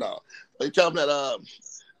 hell no. They tell them that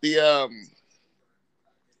the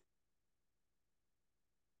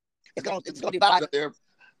it's gonna divide up there.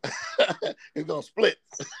 It's gonna split.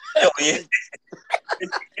 Oh yeah,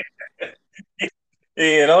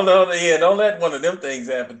 yeah. Don't let one of them things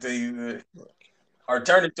happen to you. Or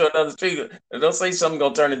turn into another street. Don't say something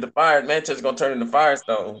gonna turn into fire. Manchester's gonna turn into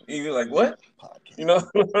Firestone. You're like, what? You know?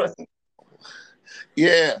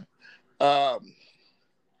 Yeah. Um,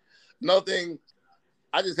 Another thing,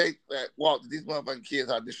 I just hate that Walt. These motherfucking kids,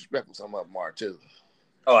 how disrespectful some of them are too.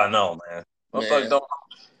 Oh, I know, man. Motherfuckers Man,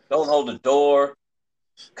 don't hold the door,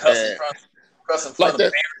 and cuss in front like of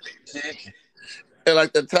that, parents and shit. and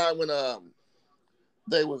like the time when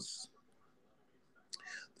they was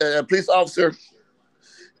a police officer,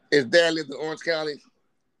 his dad lived in Orange County,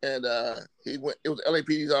 and he went. It was an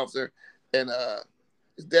LAPD's officer, and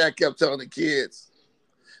his dad kept telling the kids,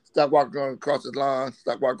 "Stop walking across the line.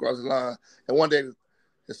 Stop walking across the line." And one day,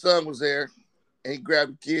 his son was there, and he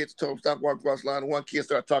grabbed the kids, told him stop walking across the line. And one kid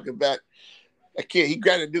started talking back. That kid, he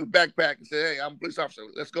grabbed a dude's backpack and said, "Hey, I'm a police officer.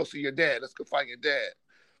 Let's go see your dad. Let's go find your dad."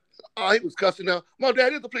 Oh, he was cussing out. My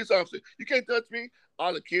dad is a police officer. You can't touch me.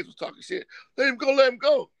 All the kids was talking shit. Let him go. Let him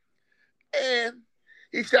go. And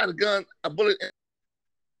he shot a bullet.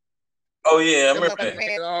 Oh yeah, I And remember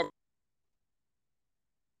that.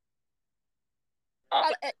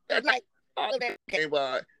 that night, all of that came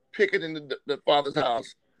by, picketing the father's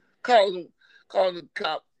house, calling the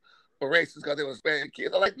cop a racist because they were Hispanic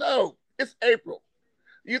kids. I'm like, no, it's April.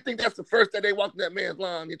 You think that's the first day they walked in that man's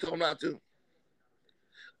lawn? You told him not to,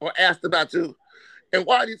 or asked him not to. And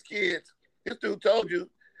why these kids? This dude told you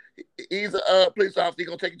he's a police officer. He's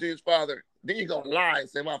gonna take you to his father. Then you're gonna lie and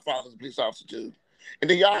say my father's a police officer too. And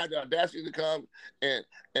then y'all had the audacity to come and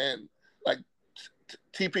like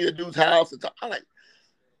TP the dude's house and talk. I'm like,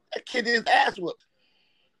 that kid did his ass whooped.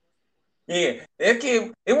 Yeah, that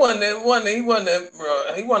kid. He wasn't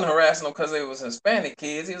harassing them because they was Hispanic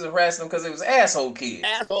kids. He was harassing them because they was asshole kids.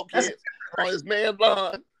 Asshole That's kids on his man's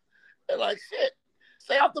lawn. And like shit.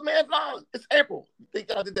 Stay off the man's lawn. It's April. You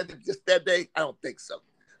think I did that just that day? I don't think so.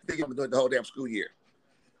 I think I've been doing it the whole damn school year.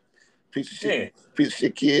 Piece of shit. yeah, Piece of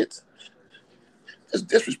shit kids. It's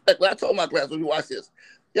disrespectful. I told my class when we watch this,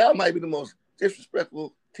 y'all might be the most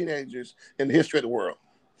disrespectful teenagers in the history of the world.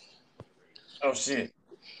 oh shit.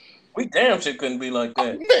 We damn shit couldn't be like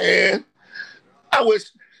that. Man, I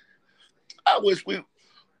wish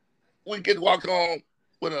we could walk home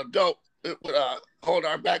with an adult with holding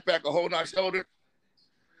our backpack or holding our shoulder.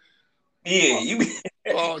 Yeah, Oh, you.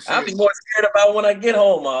 oh I'll shit. be more scared about when I get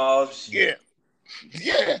home. Oh shit. Yeah.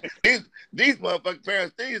 Yeah, these motherfucking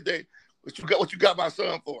parents these days, what you got my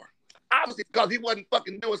son for? Obviously, because he wasn't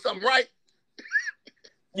fucking doing something right.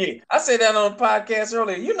 Yeah, I said that on the podcast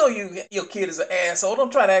earlier. You know, your kid is an asshole.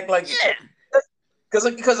 Don't try to act like Yeah,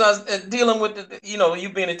 because I was dealing with you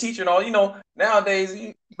being a teacher and all.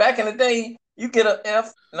 Nowadays, back in the day, you get an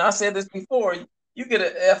F, and I said this before. You get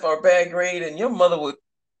an F or a bad grade, and your mother would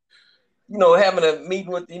having a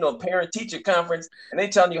meeting with parent teacher conference, and they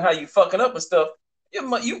telling you how you fucking up and stuff.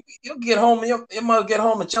 You get home and your mother get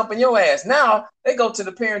home and jump in your ass. Now they go to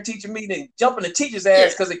the parent teacher meeting and jump in the teacher's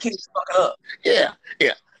ass because the kid's fucking up. Yeah.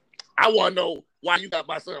 I want to know why you got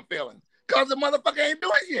my son failing. Because the motherfucker ain't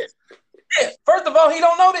doing shit. Yeah, first of all, he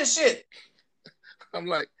don't know this shit. I'm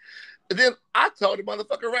like, and then I told the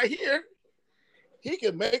motherfucker right here, he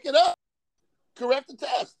can make it up, correct the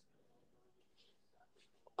test.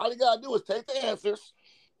 All he gotta do is take the answers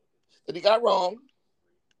that he got wrong,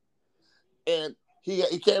 and he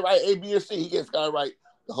can't write A, B, or C. He just gotta write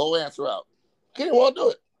the whole answer out. He didn't want to do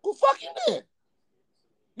it. Well, fuck you then.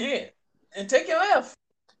 Yeah, and take your F.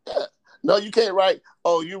 Yeah. No, you can't write.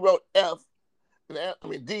 Oh, you wrote F, D,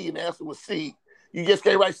 and the answer was C. You just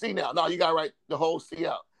can't write C now. No, you gotta write the whole C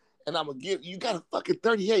out. And I'm gonna give you got a fucking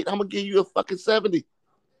 38. I'm gonna give you a fucking 70.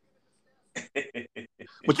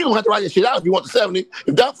 But you don't have to write your shit out if you want the 70.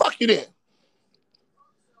 If not, fuck you then.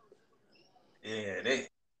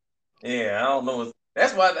 Yeah, I don't know.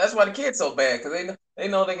 That's why the kids so bad, because they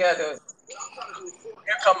know they got to.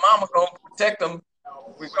 Here come mama gonna protect them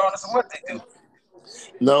regardless of what they do.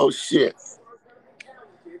 No shit.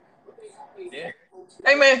 Yeah.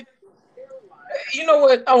 Hey man, you know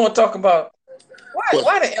what I want to talk about?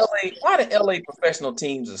 Why the LA professional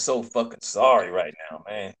teams are so fucking sorry right now,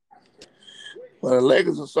 man? Well, the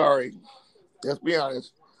Lakers are sorry. Let's be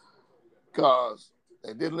honest, because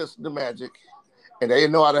they didn't listen to Magic, and they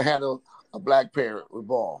didn't know how to handle a black parent with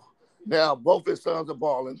ball. Now both his sons are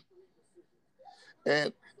balling,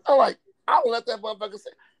 and I'm like, I will let that motherfucker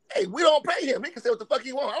say, "Hey, we don't pay him. He can say what the fuck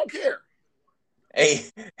he want. I don't care." Hey,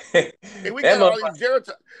 and we got all these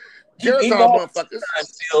Geritol motherfuckers.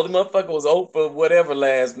 Still, the motherfucker was 0 for whatever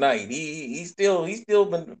last night. He still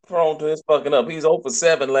been prone to his fucking up. He's 0 for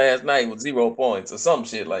 7 last night with 0 points or some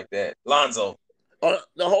shit like that. Lonzo. The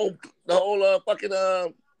whole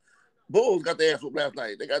fucking Bulls got their ass whooped last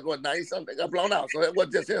night. They got 90 something. They got blown out. So it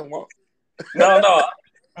wasn't just him. No.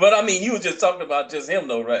 But I mean, you were just talking about just him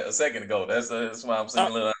though, right? A second ago. That's why I'm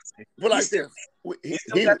saying. But like this, he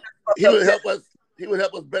would help us. He would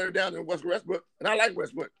help us better down than Westbrook, and I like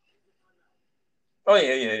Westbrook. Oh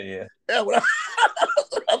yeah. Yeah, what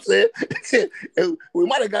I'm saying, we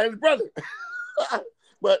might have got his brother,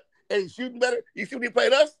 but he's shooting better. You see when he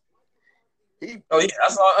played us?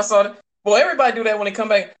 I saw that. Boy, everybody do that when they come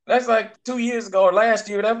back. That's like 2 years ago or last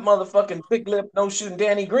year. That motherfucking big lip, no shooting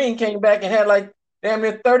Danny Green came back and had like damn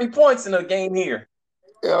near 30 points in a game here.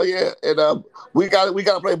 Hell yeah, and we got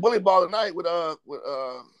to play bully ball tonight with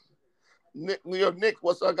New York Knicks.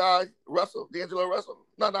 What's our guy? D'Angelo Russell?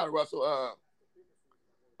 No, not Russell.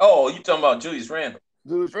 Oh, you talking about Julius Randle?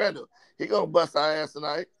 Julius Randle. He gonna bust our ass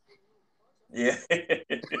tonight. Yeah.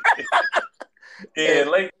 Yeah,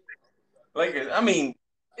 Lakers. I mean,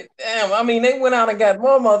 damn. I mean, they went out and got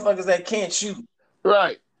more motherfuckers that can't shoot.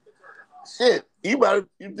 Right. Shit. You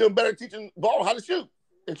doing better teaching ball how to shoot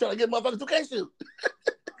and trying to get motherfuckers who can't shoot.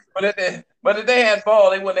 But if they had ball,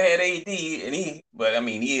 they wouldn't have had AD, and But I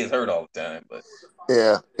mean, he is hurt all the time. But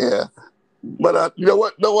yeah. But you know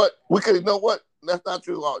what? We could. You know what? That's not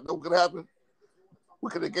true. Know what could happen? We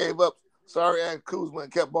could have gave up. Sorry, and Kuzma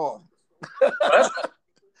and kept ball. I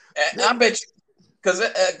bet you, because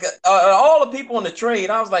all the people in the trade,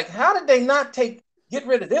 I was like, how did they not get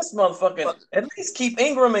rid of this motherfucker? At least keep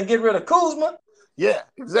Ingram and get rid of Kuzma. Yeah,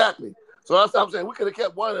 exactly. So that's what I'm saying. We could have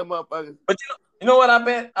kept one of them motherfuckers. But you know what?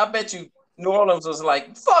 I bet you New Orleans was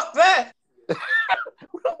like, fuck that. We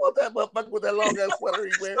don't want that motherfucker with that long ass sweater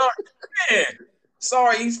he wears. Yeah.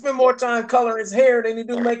 Sorry, he spent more time coloring his hair than he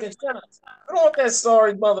do making shots. I don't want that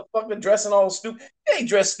sorry motherfucker dressing all stupid. He ain't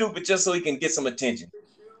dressed stupid just so he can get some attention.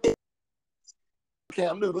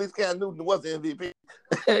 Cam Newton, at least Cam Newton was the MVP.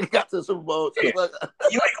 He got to the Super Bowl. Yeah.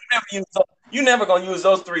 You never gonna use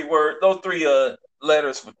those three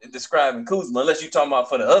letters for describing Kuzma unless you're talking about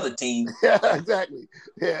for the other team. Yeah, exactly.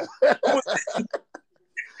 Yeah.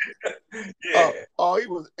 Yeah. He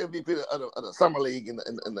was MVP of the summer league in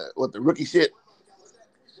the rookie shit.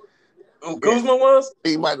 Who Kuzma was?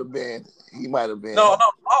 He might have been. No.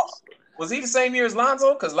 Oh, was he the same year as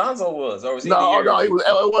Lonzo? Because Lonzo was, or was he? No. It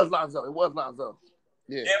was Lonzo. Yeah, it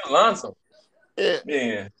was Lonzo. Yeah.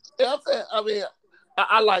 Yeah. Yeah, I'm saying. I mean,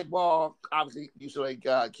 I like ball. Obviously, you still ain't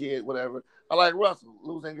God, kid, whatever. I like Russell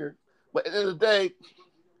Lusinger. But at the end of the day,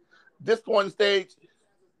 this point in the stage,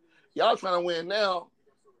 y'all trying to win now,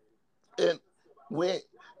 and we ain't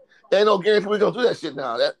no guarantee we're gonna do that shit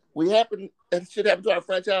now. That shit happened to our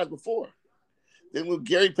franchise before. Then with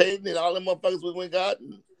Gary Payton and all them motherfuckers we went got,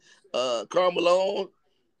 and Karl Malone,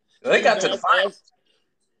 They Steve got to the Nash, finals.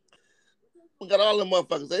 we got all them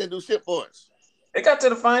motherfuckers. They didn't do shit for us. They got to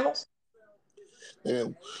the finals.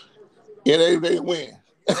 And they didn't win.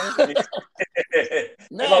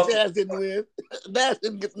 Nash ass didn't win. Nash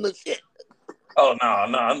didn't get no shit. Oh no,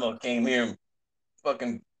 I know came here and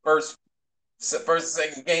fucking first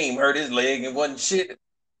second game hurt his leg and wasn't shit.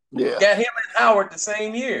 Yeah. Got him and Howard the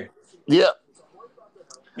same year. Yeah.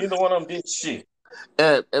 Neither one of them did shit.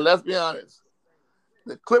 And let's be honest,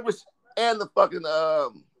 the Clippers and the Clippers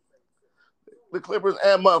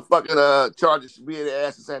and motherfucking Chargers should be in their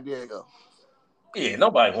ass in San Diego. Yeah,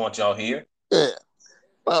 nobody wants y'all here. Yeah.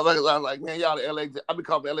 Motherfuckers, I was like, man, y'all the LA. I be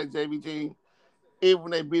calling the LA JV team. Even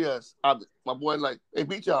when they beat us, my boy like, they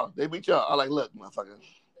beat y'all. They beat y'all. I like, look, motherfucker.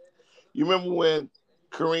 You remember when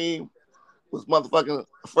Kareem was motherfucking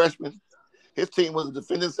a freshman? His team was the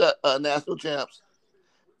defending national champs,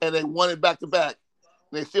 and they won it back to back.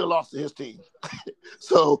 They still lost to his team.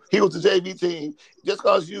 So he was the JV team. Just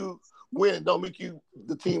because you win, don't make you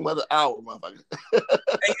the team of the hour, motherfucker. And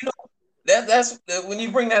you know, that's when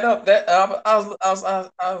you bring that up. That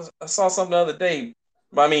I saw something the other day.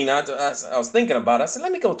 I mean, I was thinking about it. I said,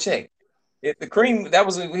 let me go check. If the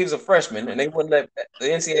Kareem, he was a freshman, and they wouldn't let the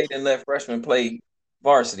NCAA didn't let freshmen play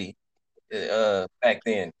varsity back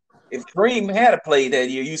then. If Kareem had played that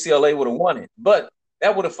year, UCLA would have won it. But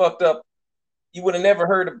that would have fucked up. You would have never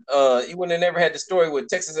heard of. You would have never had the story with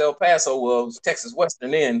Texas El Paso was Texas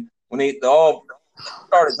Western in when they all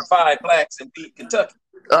started the 5 blacks and beat Kentucky.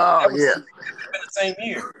 Oh, That was been the same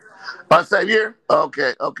year. Same year?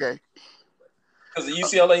 Okay. Because the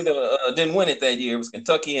UCLA didn't win it that year. It was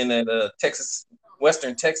Kentucky and that Texas,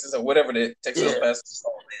 Western Texas, or whatever the Texas El Paso was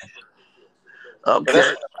called then. Okay. But that's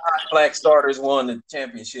when the 5 black starters won the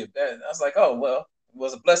championship. I was like, oh, well, it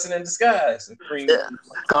was a blessing in disguise. Yeah,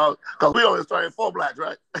 because we only started 4 blacks,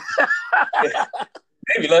 right?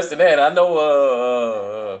 Maybe less than that. I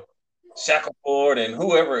know Shackleford and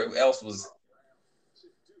whoever else was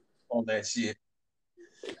on that shit.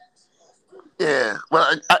 Yeah,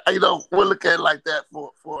 well, we'll look at it like that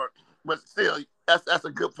but still, that's a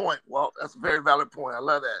good point. Well, that's a very valid point. I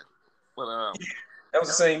love that. But that was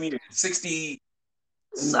the same year, 69,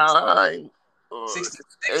 66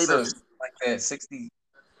 or something like that, 68,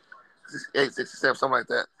 67, something like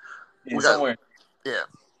that. Yeah, somewhere. Yeah.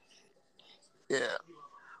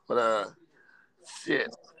 But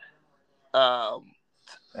shit. That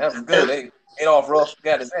was good. Adolph Russell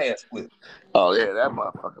got his ass whipped. Oh yeah, that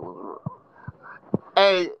motherfucker was.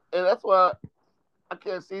 Hey, and that's why I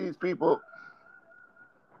can't see these people.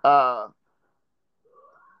 Another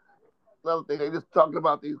thing, they just talking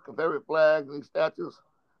about these Confederate flags and these statues.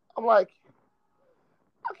 I'm like,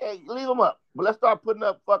 okay, leave them up, but let's start putting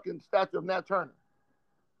up fucking statue of Nat Turner.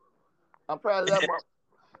 I'm proud of that,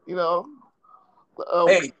 you know.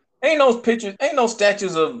 Hey, ain't no pictures, ain't no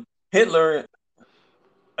statues of Hitler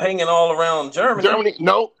hanging all around Germany.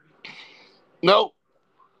 Nope.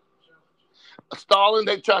 Stalin,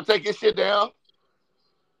 they try to take his shit down.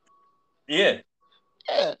 Yeah.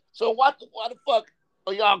 So why the fuck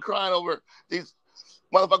are y'all crying over these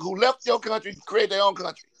motherfuckers who left your country to create their own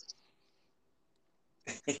country?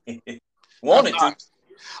 Wanted to.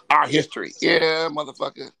 Our history. Yeah,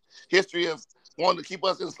 motherfucker. History of wanting to keep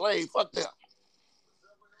us enslaved. Fuck them.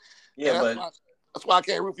 Yeah, that's why I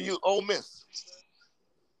can't root for you, Ole Miss.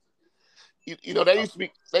 You know, they used to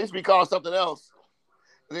be called something else.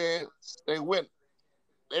 Then they went.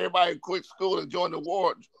 Everybody quit school and joined the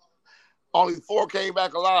war. Only 4 came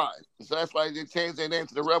back alive. So that's why they changed their name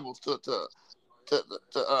to the Rebels to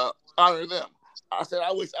honor them. I said,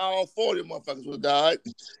 I wish all 4 of them motherfuckers would have died.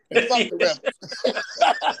 And fuck the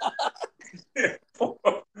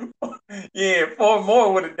Rebels. Yeah, 4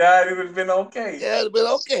 more would have died. It would have been okay. Yeah, it would have been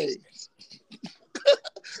okay.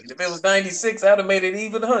 If it was 96, I'd have made it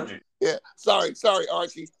even 100. Yeah, sorry,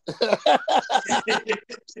 Archie.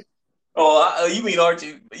 Oh, you mean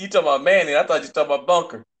Archie? You talking about Manning? I thought you talking about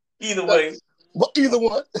Bunker. Either way. Well, either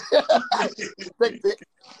one.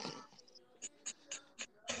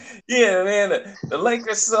 Yeah, man. The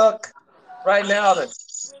Lakers suck right now.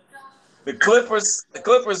 The Clippers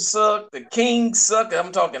suck. The Kings suck.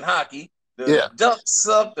 I'm talking hockey. The Ducks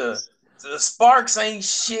suck. The Sparks ain't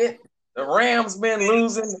shit. The Rams been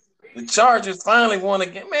losing. The Chargers finally won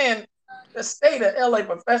again. Man, the state of LA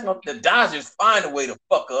professional. The Dodgers find a way to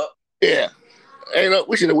fuck up. Yeah. Hey, look,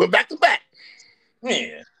 we should have went back to back.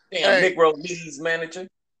 Yeah. Damn, Hey, Negro Leagues manager.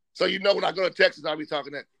 so you know when I go to Texas, I'll be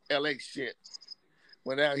talking that LA shit.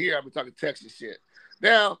 When down here, I'll be talking Texas shit.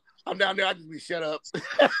 Now I'm down there, I just be shut up.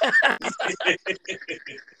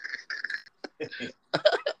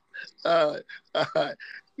 uh, uh,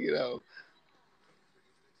 you know,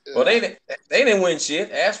 Well, uh, they didn't win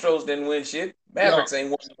shit. Astros didn't win shit. y'all Mavericks ain't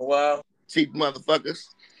won in a while. cheap motherfuckers.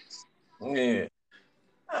 Yeah.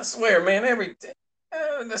 I swear, man,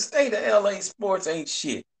 the state of LA sports ain't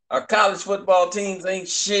shit. Our college football teams ain't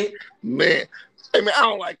shit. Man. Hey man, I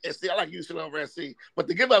don't like SC. I like UCLA over SC. But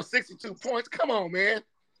to give up 62 points, come on, man.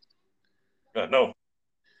 No,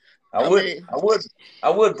 I I would, mean, I would, I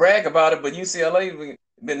would brag about it, but UCLA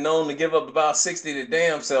been known to give up about 60 to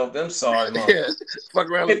damn self. Them sorry, motherfuckers. yeah, fuck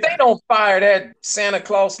around. If they don't fire that Santa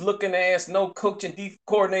Claus looking ass, no coach and D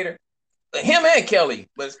coordinator, him and Kelly,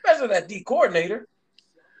 but especially that D coordinator.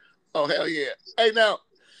 Oh hell yeah! Hey now,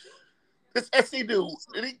 this SC dude,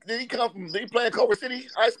 did he come from? Did he play in Culver City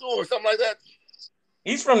High School or something like that?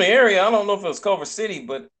 He's from the area. I don't know if it was Culver City,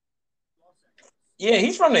 but yeah,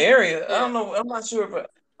 he's from the area. I Yeah, don't know. I'm not sure, but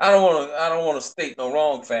I don't want to state no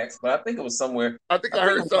wrong facts, but I think it was somewhere. I think I I think it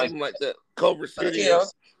heard was like something like that. Culver City, yeah,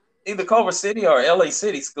 either Culver City or LA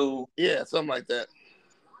City School. yeah, something like that.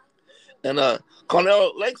 And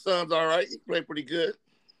Cornell Lake Son's all right. He played pretty good.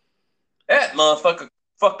 That motherfucker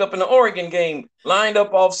fucked up in the Oregon game, lined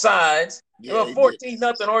up off sides. It Yeah, was he did.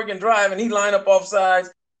 14-0 Oregon drive, and he lined up off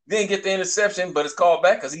sides, didn't get the interception, but it's called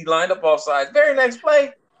back because he lined up off sides. Very next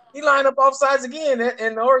play, he lined up off sides again,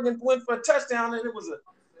 and Oregon went for a touchdown, and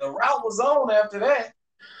the route was on after that.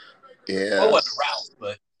 Well, it Yeah, wasn't a route,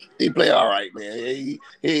 but he played all right, man.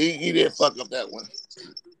 He didn't fuck up that one.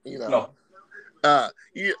 You know. no.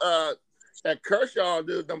 You at Kershaw,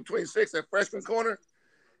 dude, number 26 at freshman corner.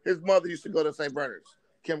 His mother used to go to St. Bernard's.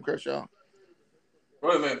 Kim Kershaw.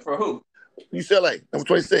 Wait a minute, for who? UCLA, number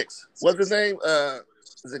 26. What's his name?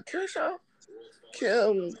 Is it Kershaw?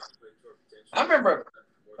 Kim. I remember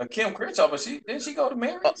Kim Crenshaw, but didn't she go to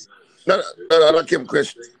Mary's? No, not Kim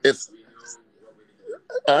Christian. It's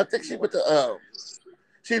I think she went to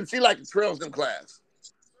she like trails in class.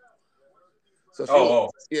 So she Oh.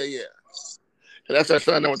 yeah. And that's her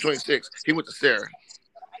son, number 26. He went to Sarah.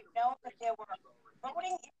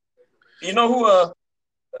 You know who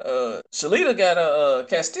Shalita got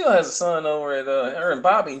Castile has a son over at her and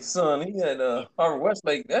Bobby's son. He had Harvard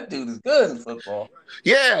Westlake. That dude is good in football.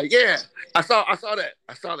 Yeah. I saw that.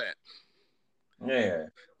 I saw that. Yeah.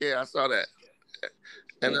 Yeah, I saw that.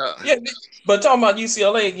 And yeah, but talking about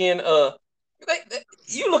UCLA again,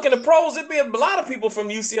 you look in the pros, it'd be a lot of people from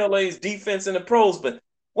UCLA's defense in the pros, but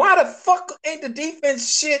why the fuck ain't the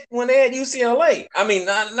defense shit when they had UCLA? I mean,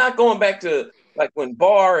 not going back to like when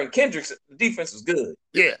Barr and Kendricks, the defense was good.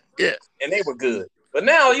 Yeah. And they were good. But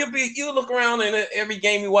now you look around and every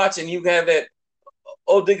game you watch and you have that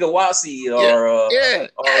Odigawasi or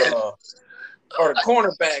the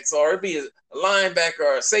cornerbacks, or it'd be a linebacker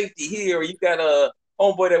or a safety here, or you got a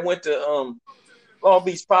homeboy that went to Long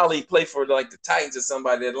Beach, probably play for like the Titans or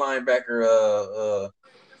somebody, that linebacker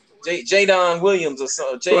Jadon Williams or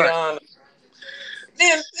something. Jadon. Right.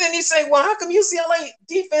 Then you say, well, how come UCLA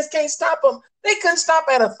defense can't stop them? They couldn't stop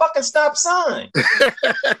at a fucking stop sign.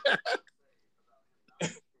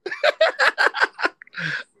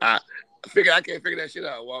 I can't figure that shit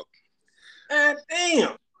out, Walt. God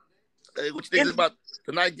damn. Hey, what you think about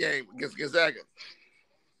the night game against Gonzaga?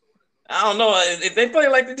 I don't know. If they play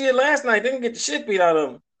like they did last night, they can get the shit beat out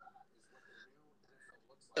of them.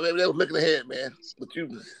 Maybe they were looking ahead, man.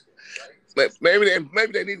 But maybe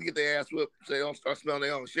they need to get their ass whipped so they don't start smelling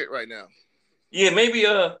their own shit right now. Yeah, maybe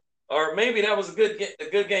or maybe that was a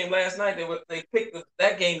good game last night. They picked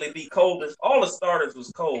that game to be coldest. All the starters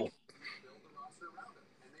was cold.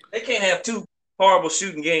 They can't have two horrible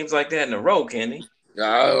shooting games like that in a row, can they?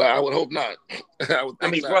 I would hope not. I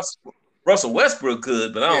mean, not. Russell Westbrook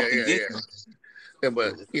could, but I don't think they could. Yeah,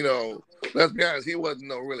 but let's be honest, he wasn't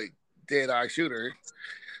no really dead eye shooter.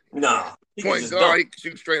 Nah, point guard, he could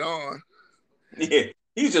shoot straight on. Yeah,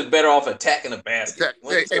 he's just better off attacking the basket.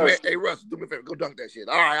 Hey, Russ, do me a favor, go dunk that shit.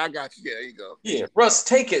 All right, I got you. Yeah, there you go. Yeah, Russ,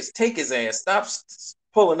 take his ass. Stop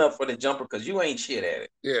pulling up for the jumper because you ain't shit at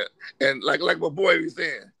it. Yeah, and like my boy was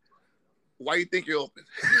saying, why you think you're open?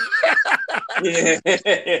 Yeah.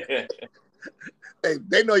 Hey,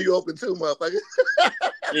 they know you open too, motherfucker.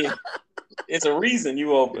 Yeah, it's a reason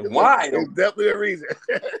you open. Why? It's definitely a reason.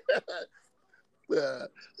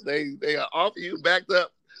 They are off you, backed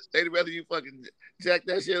up. They'd rather you fucking jack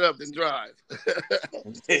that shit up than drive.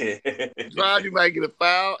 Drive, you might get a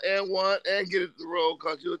foul and one and get it to roll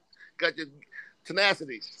because you got your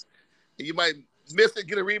tenacity. You might miss it,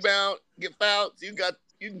 get a rebound, get fouled. So you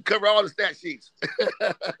can cover all the stat sheets.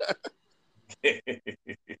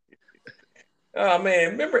 Oh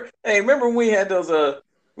man, remember when we had those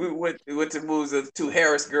we went to movies of the two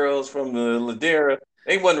Harris girls from the Ladera.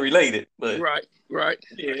 They wasn't related, but Right.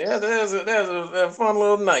 yeah, that was a fun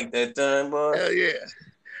little night that time, boy. Hell yeah.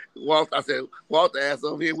 I said, Walter ass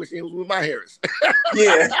over here wishing he was with my Harris.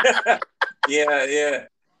 Yeah, yeah.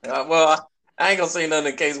 Well, I ain't gonna say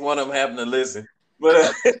nothing in case one of them happen to listen,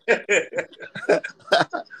 but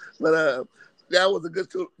But that was a good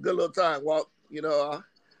little time, Walt. They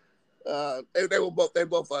were both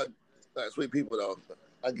sweet people though.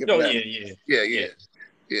 I give them oh that. yeah,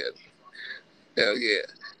 Yeah. Hell yeah.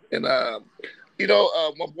 And my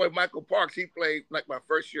boy Michael Parks, he played like my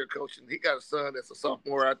first year coaching. He got a son that's a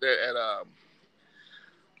sophomore out there at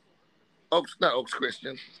not Oaks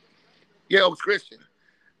Christian. Yeah, Oaks Christian.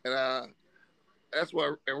 And that's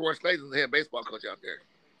where and Roy Sladen's the head baseball coach out there.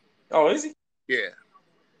 Oh, is he? Yeah.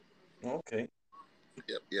 Okay.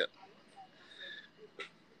 Yep.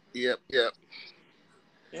 Yeah,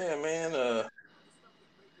 man.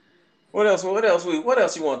 What else you want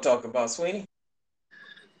to talk about, Sweeney?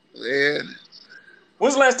 Yeah.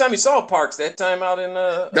 When's the last time you saw Parks? That time out in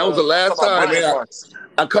that was the last time, man. Parks.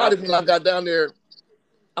 I caught him when I got down there.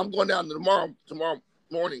 I'm going down tomorrow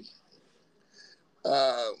morning.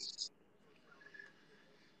 But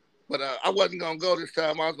I wasn't gonna go this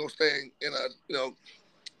time. I was gonna stay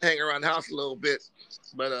hang around the house a little bit.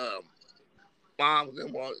 But mom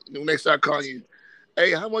didn't want. When they start calling you,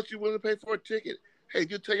 hey, how much you willing to pay for a ticket? Hey,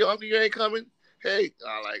 you tell your uncle you ain't coming? Hey,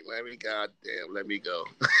 I like, let me go.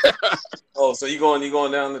 Oh, so you going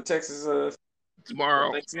down to Texas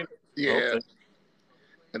tomorrow? Yeah. Okay.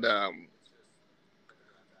 And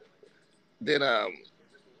then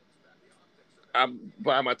I'm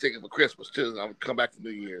buying my ticket for Christmas too. I'm come back for New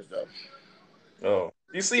Year's though. Oh,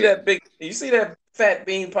 you see that fat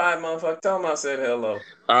bean pie motherfucker? Tell him I said hello.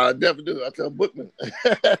 Definitely do. I tell Bookman.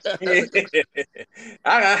 Yeah.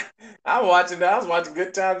 I was watching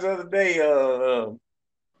Good Times the other day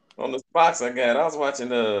on this box I got. I was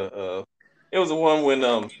watching it was the one when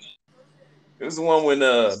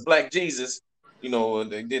Black Jesus,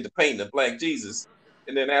 they did the painting of Black Jesus,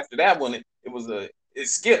 and then after that one it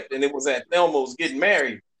skipped and it was at Thelma's getting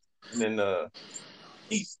married, and then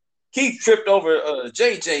Keith tripped over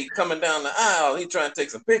JJ coming down the aisle. He trying to take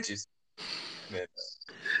some pictures.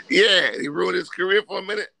 Yeah, he ruined his career for a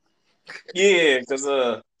minute. Yeah, because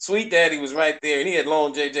Sweet Daddy was right there, and he had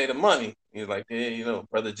loaned JJ the money. He was like, "Hey,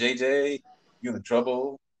 brother JJ, you in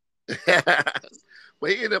trouble?" Well,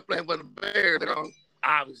 he ended up playing for the Bears,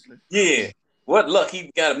 obviously. Yeah, what luck?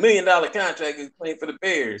 He got $1 million contract. He's playing for the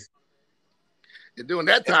Bears. And during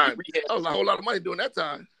that time, that was a whole lot of money during that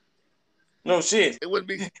time. No shit. It wouldn't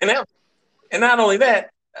be. And not only that,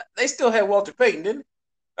 they still had Walter Payton, didn't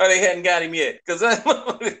they? Or they hadn't got him yet? Because they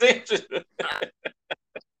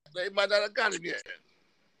might not have got him yet.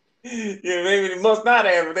 Yeah, maybe they must not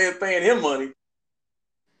have. But they were paying him money.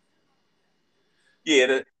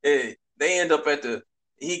 Yeah, they end up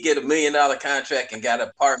he get $1 million contract and got an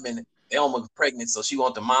apartment. Elma pregnant, so she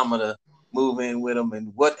want the mama to move in with him.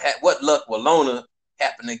 And what luck will Lona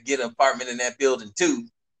happen to get an apartment in that building too?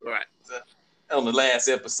 Right. So, on the last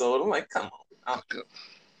episode, I'm like, come on. I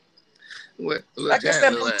guess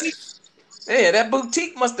that boutique. Yeah, that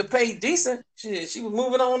boutique must have paid decent. She was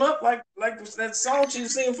moving on up like that song she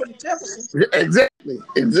was singing for the Jeffersons.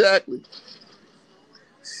 Exactly.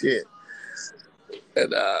 Shit.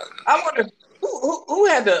 And I wonder who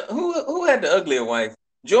had the uglier wife,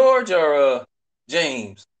 George or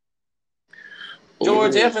James?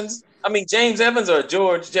 George Evans. I mean James Evans or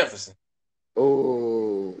George Jefferson?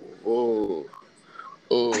 Oh.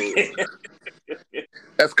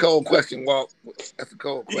 That's a cold question, Walt. That's a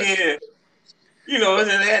cold question. Yeah. I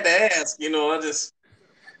just had to ask. I just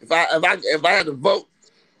if I had to vote,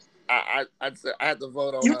 I'd say I had to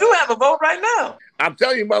vote on. You do have a vote right now. I'm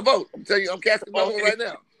telling you my vote. I'm casting my vote right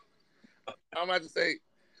now. I'm about to say,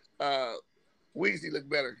 Weezy look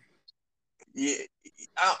better. Yeah,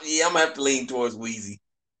 I'm gonna have to lean towards Weezy,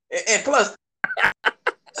 and plus,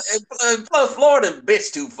 Florida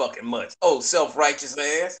bitch too fucking much. Oh, self-righteous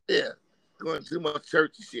ass. Yeah, going too much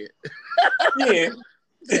church and shit. Yeah.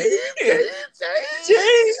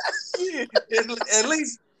 James.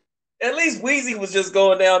 At least Weezy was just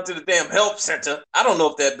going down to the damn help center. I don't know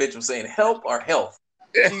if that bitch was saying help or health.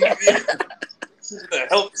 The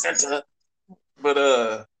help center. But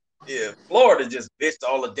yeah, Florida just bitched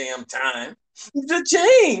all the damn time.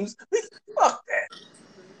 James, fuck that.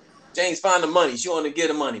 James found the money. She wanted to get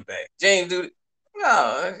the money back. James, dude,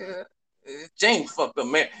 no, James fucked up,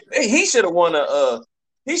 man. He should have won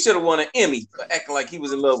an Emmy for acting like he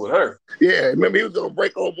was in love with her. Yeah, remember he was gonna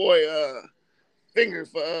break old boy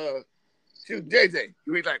fingers for shoot JJ.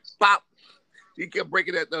 He was like pop. He kept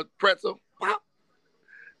breaking that the pretzel. Pop.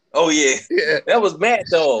 Oh yeah, Yeah. that was Mad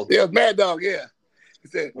Dog. Yeah, it was Mad Dog. Yeah. He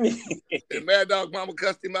said, and Mad Dog mama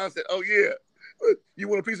cussed him out and said, "Oh yeah, you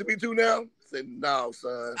want a piece of me too now?" I said, "No,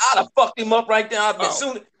 son." I'd have fucked him up right there.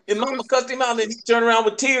 If Mama cussed him out, and he turned around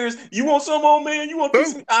with tears. You want some, old man? You want a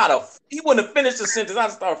piece of me? He wouldn't have finished the sentence.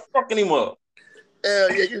 I'd start fucking him up.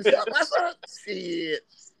 Hell yeah, you shot my son. Shit.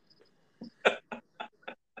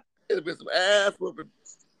 It'd been some ass whooping.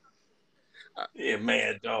 Yeah,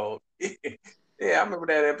 Mad Dog. Yeah, I remember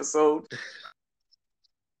that episode.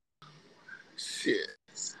 Shit.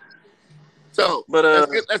 So, but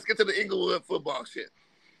let's get to the Inglewood football shit.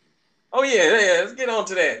 Oh yeah. Let's get on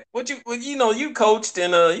to that. You coached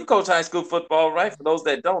you coach high school football, right? For those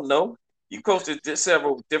that don't know, you coached at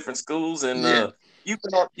several different schools, and you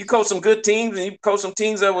coached some good teams, and you coached some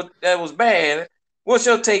teams that was bad. What's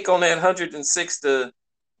your take on that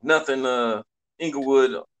 106-0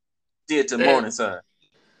 Inglewood did to Morningside?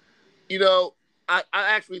 You know, I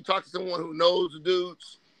actually talked to someone who knows the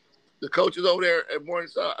dudes, the coaches over there at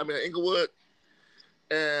Morningside. I mean, at Inglewood,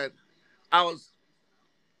 and I was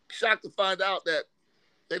shocked to find out that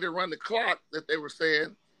they didn't run the clock that they were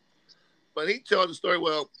saying. But he told the story.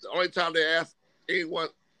 Well, the only time they asked anyone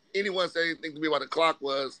said anything to me about the clock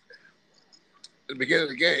was at the beginning of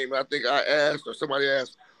the game. I think I asked, or somebody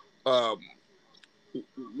asked,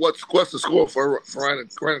 what's the score for running?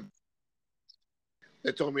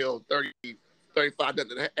 They told me 30, 35 in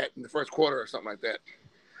the first quarter or something like that.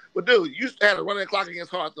 But dude, you had a running clock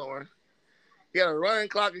against Hawthorne. You had a running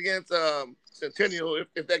clock against Centennial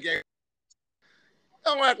if that game.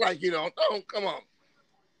 Don't act like you don't. Don't, come on.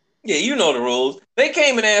 Yeah, you know the rules. They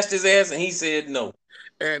came and asked his ass, and he said no.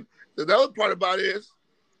 And the other part about it is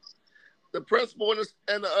the principal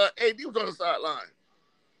and the AD was on the sideline.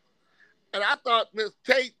 And I thought Miss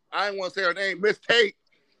Tate, I didn't want to say her name, Miss Tate,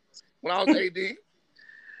 when I was AD,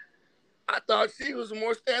 I thought she was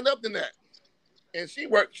more stand-up than that. And she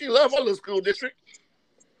loved her little school district.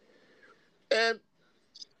 And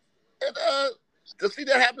to see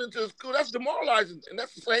that happen to the school, that's demoralizing. And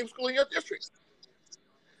that's the same school in your district.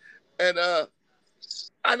 And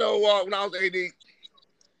I know when I was AD, as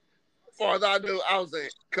far as I knew, I was a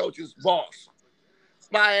coach's boss.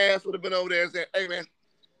 My ass would have been over there and said, "Hey, man,"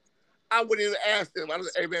 I wouldn't even ask them. I would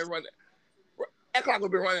say, "Hey, man, run that." That clock would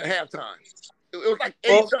have been running at halftime. It was like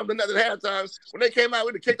 8-something at halftime. When they came out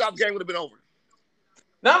with the kickoff game, would have been over.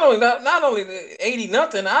 Not only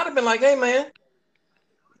 80-0, I'd have been like, "Hey, man,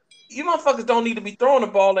 you motherfuckers don't need to be throwing the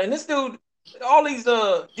ball." And this dude, all these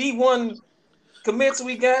D1 commits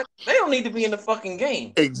we got, they don't need to be in the fucking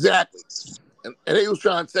game. Exactly. And he was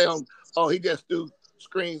trying to say, he just threw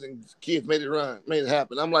screens and kids made it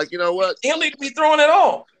happen. I'm like, you know what? He don't need to be throwing at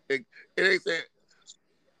all. It ain't that.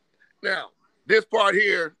 Now, this part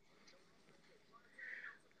here,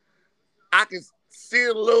 I can see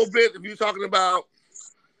it a little bit if you're talking about,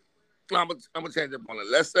 I'm gonna change up on it.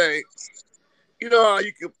 Let's say, you know how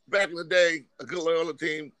you could, back in the day, a good Loyola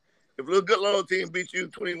team, if a good Loyola team beat you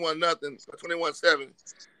 21-0 or 21-7,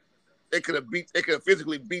 they could have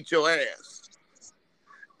physically beat your ass.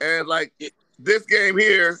 And like this game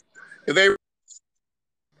here, if the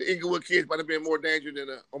Inglewood kids might have been more danger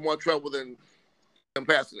or more trouble than them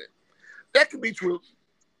passing it. That could be true.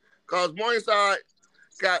 Because Morningside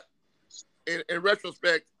got, in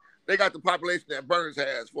retrospect, they got the population that Burners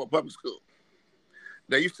has for a public school.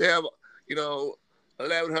 They used to have,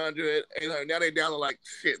 1,100, 800. Now they're down to like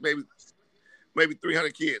maybe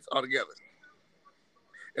 300 kids altogether.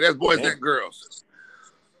 And that's boys and girls.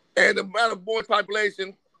 And the amount of boys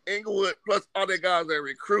population, Inglewood, plus all their guys that are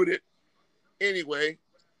recruited anyway,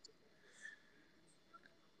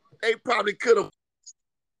 they probably could have.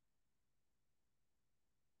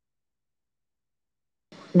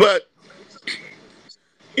 But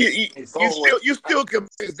you still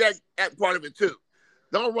convince that part of it too.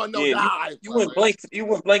 Don't run no dive. You went blank. You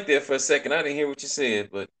went blank there for a second. I didn't hear what you said,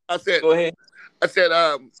 but I said, go ahead. I said,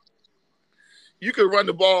 you could run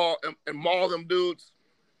the ball and maul them dudes,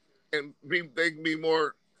 and they can be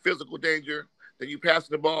more physical danger than you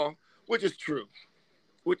passing the ball, which is true.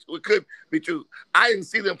 Which could be true. I didn't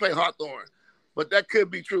see them play Hawthorne, but that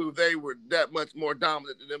could be true. They were that much more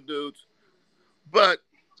dominant than them dudes. But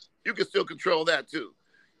you can still control that too.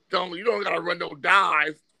 You don't gotta run no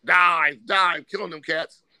dive, killing them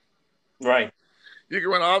cats. Right. You can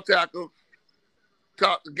run off tackle.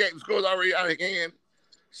 The game score's already out of hand.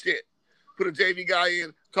 Shit. Put a JV guy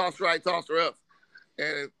in, toss right, toss her up.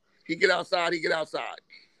 And He get outside. He get outside.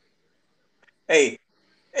 Hey,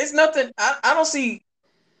 it's nothing. I don't see.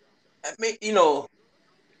 I mean,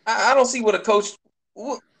 I don't see what a coach.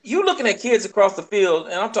 You looking at kids across the field,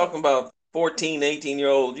 and I'm talking about 14,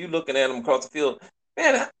 18-year-olds. You looking at them across the field,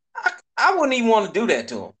 man. I wouldn't even want to do that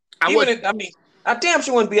to them. I Even would. if, I mean, I damn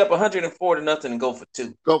sure wouldn't be up 104 to nothing and go for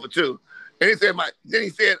two. Go for two. And he said, then he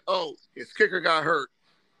said, oh, his kicker got hurt.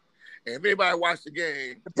 And if anybody watched the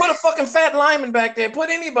game, Put a fucking fat lineman back there. Put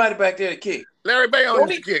anybody back there to kick. Larry Bayon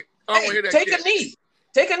used to kick. I don't want to hear that take shit. a knee.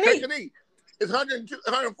 Take a knee. Take a knee. It's 102,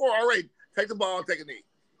 104 already. Take the ball and take a knee.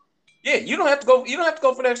 Yeah, you don't have to go. You don't have to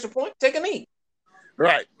go for the extra point. Take a knee.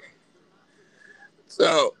 Right.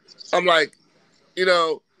 So I'm like, he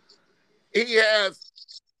has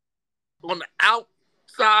on the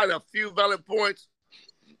outside a few valid points,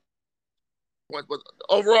 but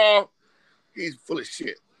overall, he's full of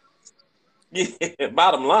shit. Yeah,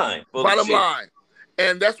 bottom line. Bottom line.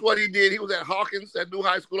 And that's what he did. He was at Hawkins, that new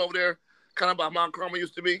high school over there, kind of by Mount Carmel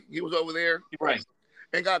used to be. He was over there. Right.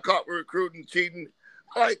 And got caught with recruiting, cheating.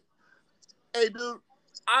 Like, hey, dude,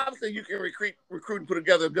 obviously you can recruit and put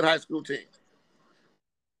together a good high school team.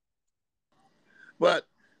 But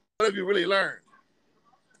what have you really learned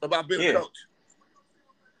about being a coach?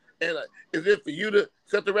 And is it for you to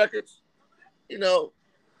set the records,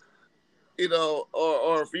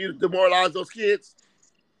 or for you to demoralize those kids?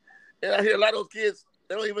 And I hear a lot of those kids,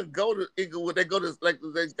 they don't even go to Inglewood. They go to,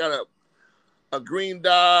 they got a green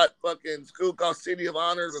dot fucking school called City of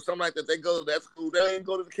Honors or something like that. They go to that school. They don't even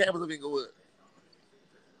go to the campus of Inglewood.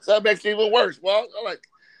 So that makes it even worse. Well, I'm like,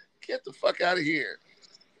 get the fuck out of here.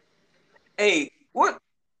 Hey, what?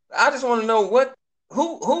 I just want to know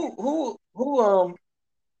who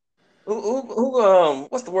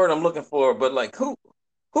what's the word I'm looking for? But like who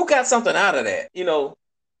got something out of that?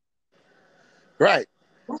 Right.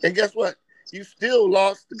 And guess what? You still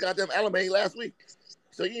lost the goddamn Alameda last week.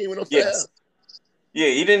 So you ain't even know yes. Yeah,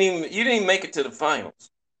 you didn't even make it to the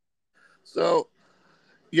finals. So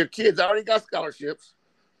your kids already got scholarships.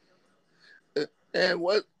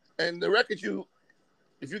 And the record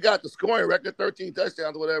if you got the scoring record, 13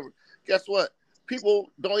 touchdowns or whatever, guess what?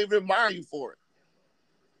 People don't even admire you for it.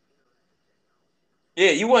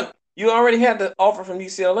 Yeah, you already had the offer from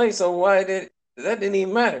UCLA, so why that didn't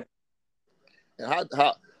even matter? And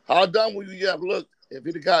how dumb would you have looked if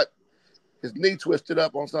he'd have got his knee twisted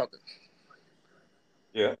up on something?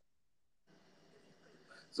 Yeah.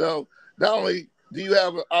 So not only do you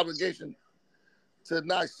have an obligation to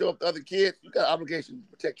not show up to other kids, you got an obligation to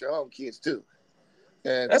protect your own kids too.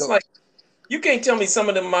 And that's like, you can't tell me some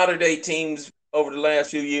of the modern day teams over the last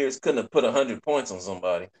few years couldn't have put 100 points on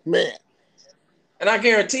somebody. Man. And I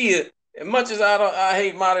guarantee you, as much as I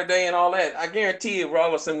hate modern day and all that, I guarantee you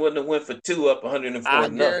Rollinson wouldn't have went for two up 104. I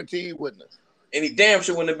guarantee he wouldn't have. And he damn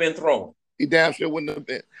sure wouldn't have been thrown. He damn sure wouldn't have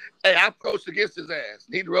been. Hey, I coached against his ass.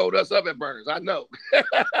 He'd rolled us up at Burners. I know.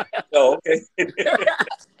 Oh, okay.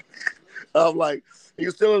 I'm like,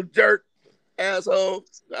 he's still a jerk, asshole.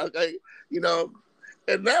 Okay,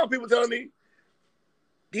 And now people telling me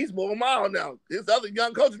he's more mild now. His other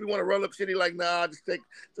young coaches we want to run up shit. He like, nah,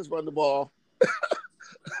 just run the ball.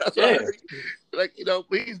 That's like,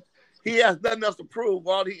 he has nothing else to prove.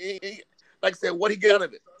 All he like I said, what he get out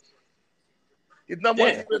of it? He's number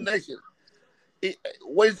one team in the nation.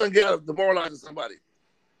 What he's gonna get out of demoralizing somebody?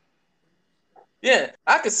 Yeah,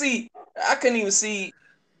 I couldn't even see,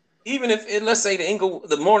 even if let's say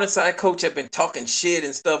the Morningside coach had been talking shit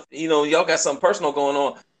and stuff, y'all got something personal going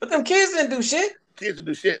on, but them kids didn't do shit. Kids didn't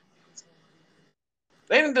do shit.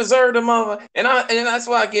 They didn't deserve the mother, and that's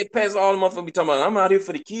why I get past all the motherfuckers be talking about. I'm out here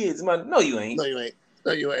for the kids. I'm like, no, you ain't. No, you ain't.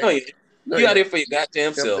 No, you ain't. No, you ain't. No, you out here for your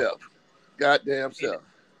goddamn self. Goddamn self.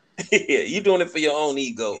 Yeah, you doing it for your own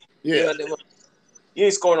ego. Yeah. You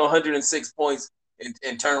ain't scoring 106 points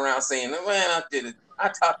and turn around saying, man, I did it. I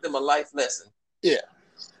taught them a life lesson. Yeah.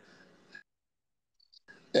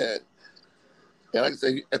 And like I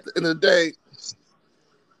say, at the end of the day,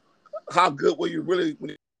 how good were you really when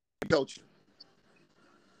you coaching?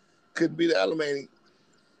 Couldn't beat Alameda.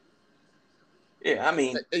 Yeah, I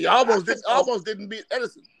mean, you almost didn't beat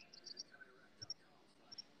Edison.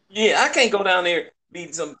 Yeah, I can't go down there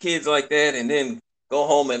beating some kids like that and then go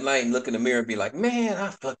home at night and look in the mirror and be like, man,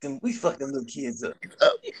 we fucked them little kids up.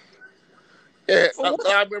 Yeah,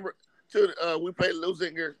 I remember too. We played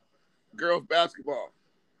Lusinger girls basketball,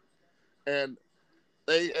 and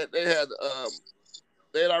they had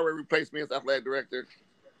already replaced me as athletic director,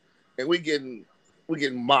 and we getting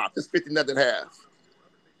mopped. It's 50-0 half,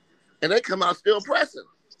 and they come out still pressing.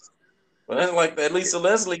 Well, that's like that Lisa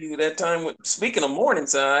Leslie that time. Speaking of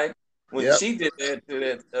Morningside, when she did that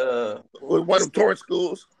with one of the Torrance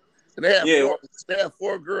schools. And they had Yeah,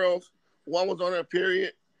 four girls. One was on her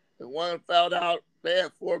period, and one fouled out. They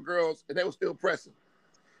had four girls, and they were still pressing,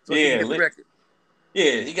 so she could yeah, get the record.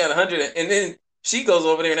 yeah. He got 100, and then she goes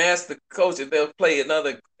over there and asks the coach if they'll play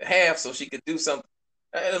another half so she could do something.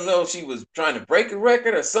 I don't know if she was trying to break a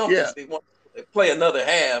record or something. Yeah, They want to play another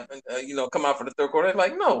half and come out for the third quarter. They're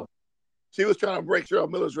like, no, she was trying to break Cheryl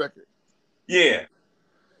Miller's record. yeah,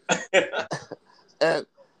 and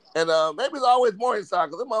maybe it's always morning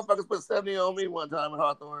side because the motherfuckers put 70 on me one time in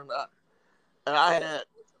Hawthorne, and I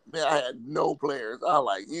had no players. I was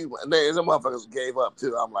like, the motherfuckers gave up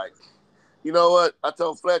too. I'm like, you know what? I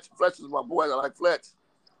told Fletch is my boy. I like Fletch.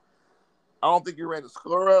 I don't think you ran the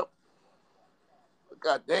score up. But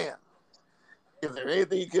goddamn, is there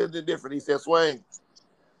anything you could have done different? He said, Swain,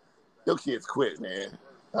 your kids quit, man.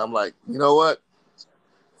 I'm like, you know what?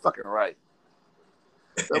 Fucking right.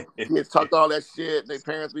 The kids talked all that shit. Their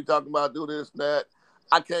parents be talking about do this and that.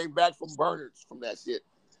 I came back from Bernards from that shit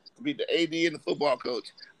to be the AD and the football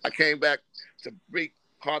coach. I came back to bring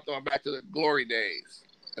Hawthorne back to the glory days.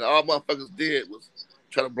 And all motherfuckers did was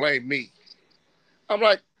try to blame me. I'm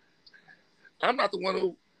like, I'm not the one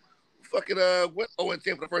who fucking went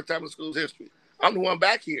 0-10 for the first time in school's history. I'm the one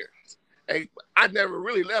back here. And I never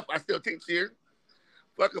really left. I still teach here.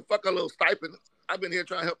 Fuck a little stipend. I've been here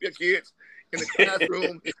trying to help your kids in the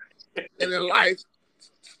classroom and in life.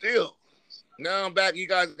 Still. Now I'm back. You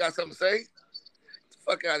guys got something to say? Get the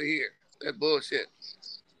fuck out of here. That bullshit.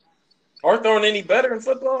 Hawthorne any better in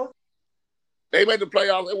football? They made the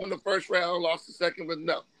playoffs. They won the first round, lost the second, but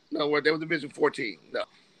no. They were Division 14. No.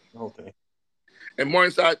 Okay. And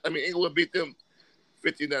Morningside, Inglewood beat them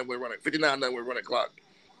 59 we're running clock.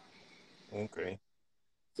 Okay.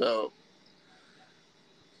 So,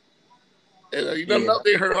 and another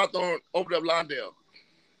thing hurt Hawthorne opened up Lawndale.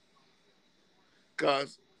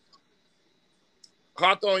 Because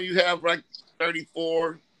Hawthorne, you have like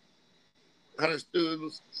 3,400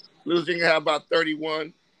 students. Losing, you have about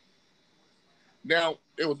 31. Now,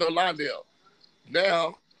 it was no Lawndale.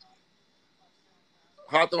 Now,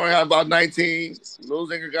 Hawthorne had about 19.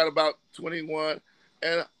 Losing got about 21.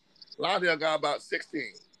 And Lawndale got about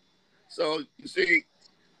 16. So, you see,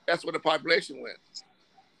 that's where the population went.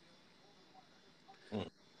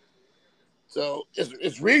 So,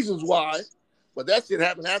 it's reasons why, but that shit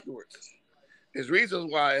happened afterwards. There's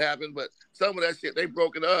reasons why it happened, but some of that shit, they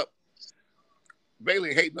broke it up.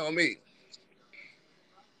 Bailey hating on me.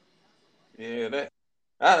 Yeah,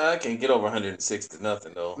 I can't get over 106 to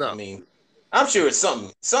nothing though. No. I mean, I'm sure it's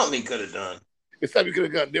something he could have done. It's something you could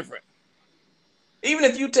have done different. Even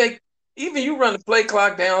if you run the play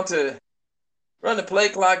clock down to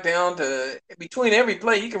between every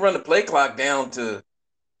play, you can run the play clock down to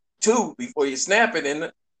 2 before you snap it,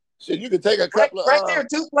 and So you could take a couple right there,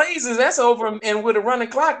 2 plays that's over, and with a running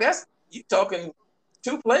clock, that's you talking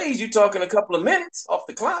 2 plays, you talking a couple of minutes off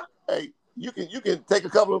the clock. Hey, you can take a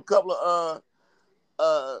couple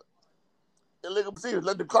of illegal procedures,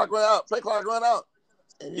 let the clock run out, play clock run out.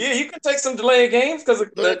 Yeah, you can take some delayed games because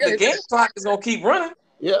the game clock is gonna keep running.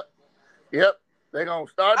 Yep. They're gonna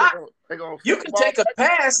start. They're gonna. You can take a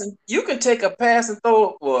pass and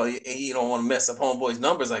throw. Well, you don't want to mess up homeboy's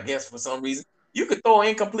numbers, I guess, for some reason. You could throw an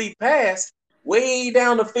incomplete pass way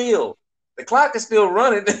down the field. The clock is still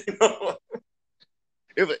running. The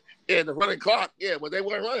running clock, yeah, but they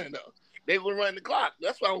weren't running though. They were running the clock.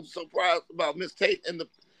 That's why I was surprised about Miss Tate and the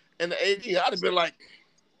AD. I'd have been like,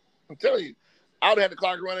 I'm telling you, I would have had the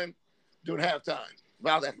clock running during halftime. If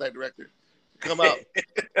I was athletic director, come out.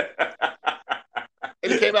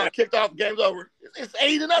 And he came out, kicked off, game's over. It's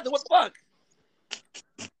 8-0. What the fuck?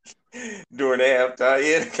 During the halftime,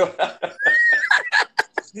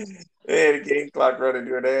 yeah, the game clock running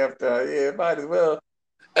during the halftime. Yeah, might as well.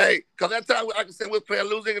 Hey, because that time, like I said, we were playing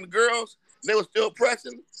losing and the girls, they were still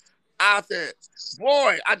pressing. I said,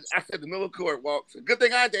 boy, I said the middle of the court walks. Good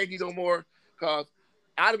thing I didn't no more, because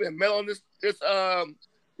I'd have been mailing this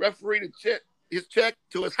referee to check his check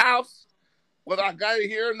to his house, whether I got it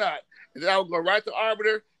here or not. And then I would go right to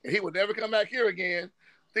arbiter, and he would never come back here again.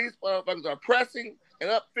 These motherfuckers are pressing and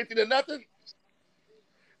up 50-0.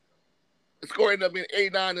 The score ended up being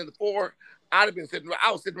 89-4. I was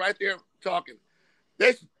sitting right there talking.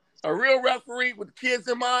 A real referee with the kids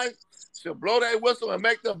in mind should blow that whistle and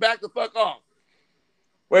make them back the fuck off.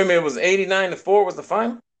 Wait a minute, it was 89-4 was the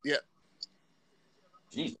final? Yeah.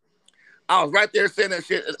 Jeez. I was right there saying that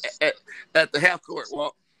shit at the half court.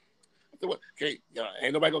 Well, okay,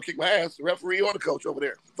 ain't nobody gonna kick my ass. The referee or the coach over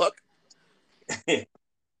there. Fuck. And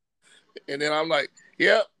then I'm like,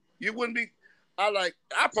 yeah, you wouldn't be. I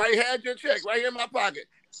probably had your check right here in my pocket.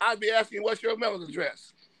 I'd be asking, what's your mailing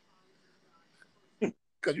address?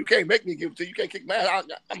 Because you can't make me give it to you. You can't kick my ass.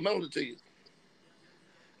 I'm mailing it to you.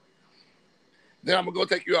 Then I'm going to go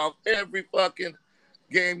take you off every fucking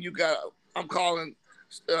game you got. I'm calling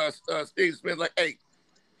Steve Smith like, hey,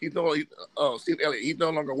 Steve Elliott, he's no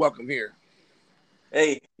longer welcome here.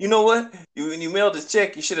 Hey, you know what? When you mailed this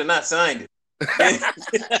check, you should have not signed it.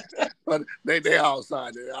 But they all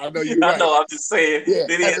signed it. I know you're I right. know. I'm just saying. Yeah.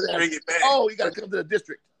 Then he had to bring it back. Oh, you got to come to the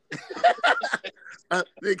district.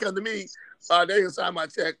 They come to me. They didn't sign my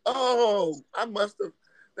check. Oh, I must have.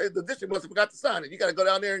 The district must have forgot to sign it. You got to go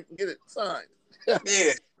down there and get it signed.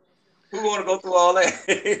 Yeah. Who want to go through all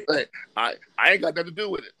that? Like, I ain't got nothing to do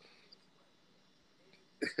with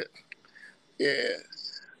it. Yeah.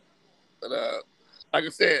 But like I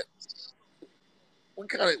said,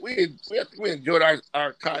 we enjoyed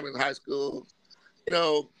our time in high school. You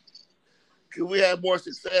know, could we have more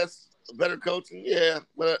success, better coaching? Yeah,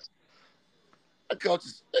 but our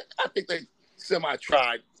coaches, I think they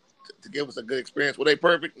semi-tried to give us a good experience. Were they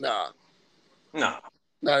perfect? Nah. No.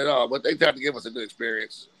 Not at all, but they tried to give us a good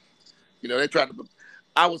experience. You know, they tried to,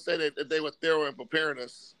 I would say that they were thorough in preparing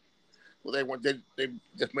us. Well, they weren't, they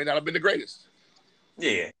just may not have been the greatest.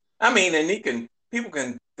 Yeah. I mean, and people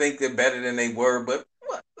can think they're better than they were, but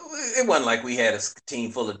it wasn't like we had a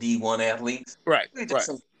team full of D1 athletes. Right, We right.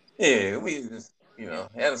 We just,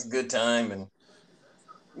 had us a good time and,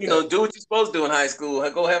 do what you're supposed to do in high school.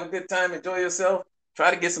 Go have a good time, enjoy yourself,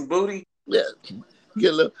 try to get some booty. Yeah.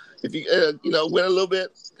 Get a little, if you, win a little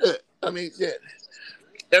bit, good. I mean, shit.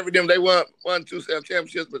 Every them they won 2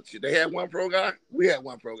 championships, but they had one pro guy. We had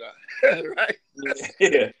one pro guy, right?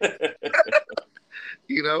 Yeah.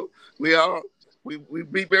 We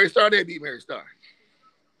beat Mary Star. They beat Mary Star.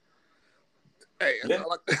 Hey, that's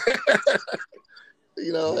all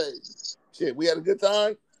hey, shit. We had a good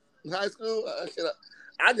time in high school.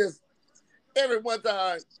 I just every one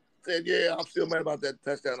time said, yeah, I'm still mad about that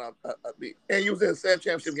touchdown I beat. And you was in the same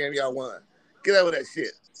championship game y'all won. Get over that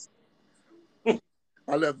shit.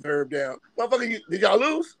 I left Verb down. Motherfucker, did y'all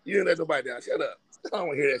lose? You didn't let nobody down. Shut up. I don't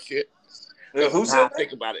want to hear that shit. That's how I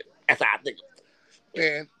think about it. That's how I think about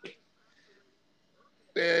it.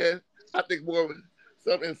 Man, I think more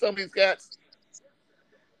in some of these cats,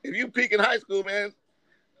 if you peak in high school, man,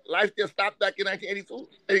 life just stopped back in 1982,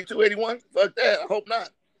 82, 81. Fuck that. I hope not.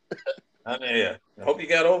 Yeah. I hope you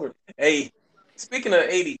got over it. Hey, speaking of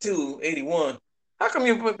 82, 81, how come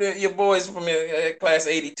your boys from class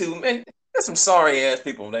 82, man, there's some sorry ass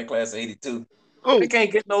people in that class 82. Ooh. They can't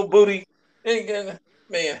get no booty. Man,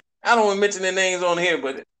 I don't want to mention their names on here,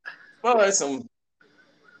 but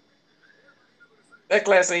that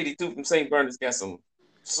class 82 from St. Bernard's got some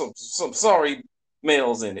sorry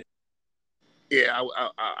males in it. Yeah,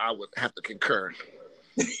 I would have to concur.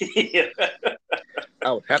 Yeah.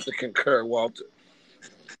 I would have to concur, Walter.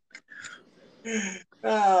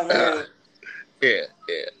 Oh, man. Yeah,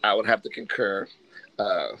 I would have to concur.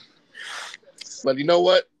 But you know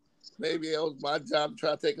what? Maybe it was my job to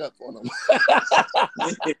try to take up on them.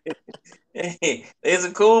 Hey, they're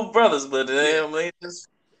some cool brothers, but damn, they just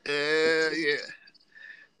yeah.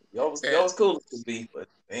 Y'all was cool as could be, but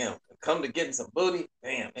damn, come to getting some booty,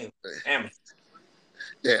 damn.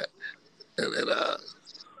 Yeah. And then,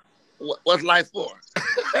 what's life for?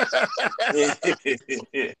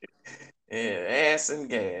 Yeah, ass and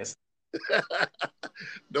gas.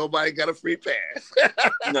 Nobody got a free pass.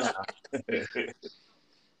 Nah.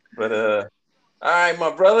 But all right,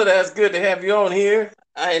 my brother, that's good to have you on here.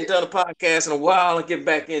 I hadn't done a podcast in a while and get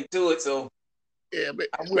back into it, so yeah,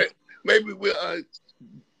 maybe we'll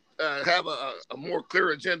have a more clear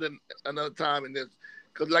agenda another time in this.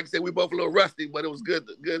 Because like I said, we both a little rusty, but it was good.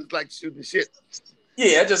 Good like shooting shit.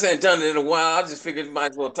 Yeah, I just hadn't done it in a while. I just figured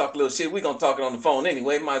might as well talk a little shit. We're gonna talk it on the phone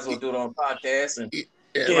anyway. Might as well do it on a podcast. And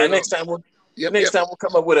next time we'll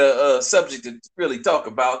come up with a subject to really talk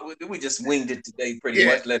about. We just winged it today, pretty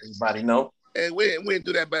much. Let everybody know. And we didn't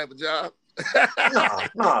do that bad of a job.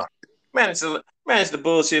 No. Managed the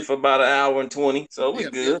bullshit for about an hour and 20, so we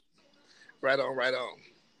good. Yep. Right on.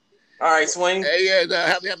 All right, Swain. Hey,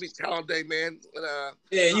 happy holiday, man.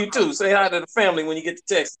 You too. Say hi to the family when you get to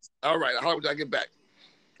Texas. All right. How would I get back?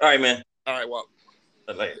 All right, man. All right, well.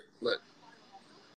 Later. Look.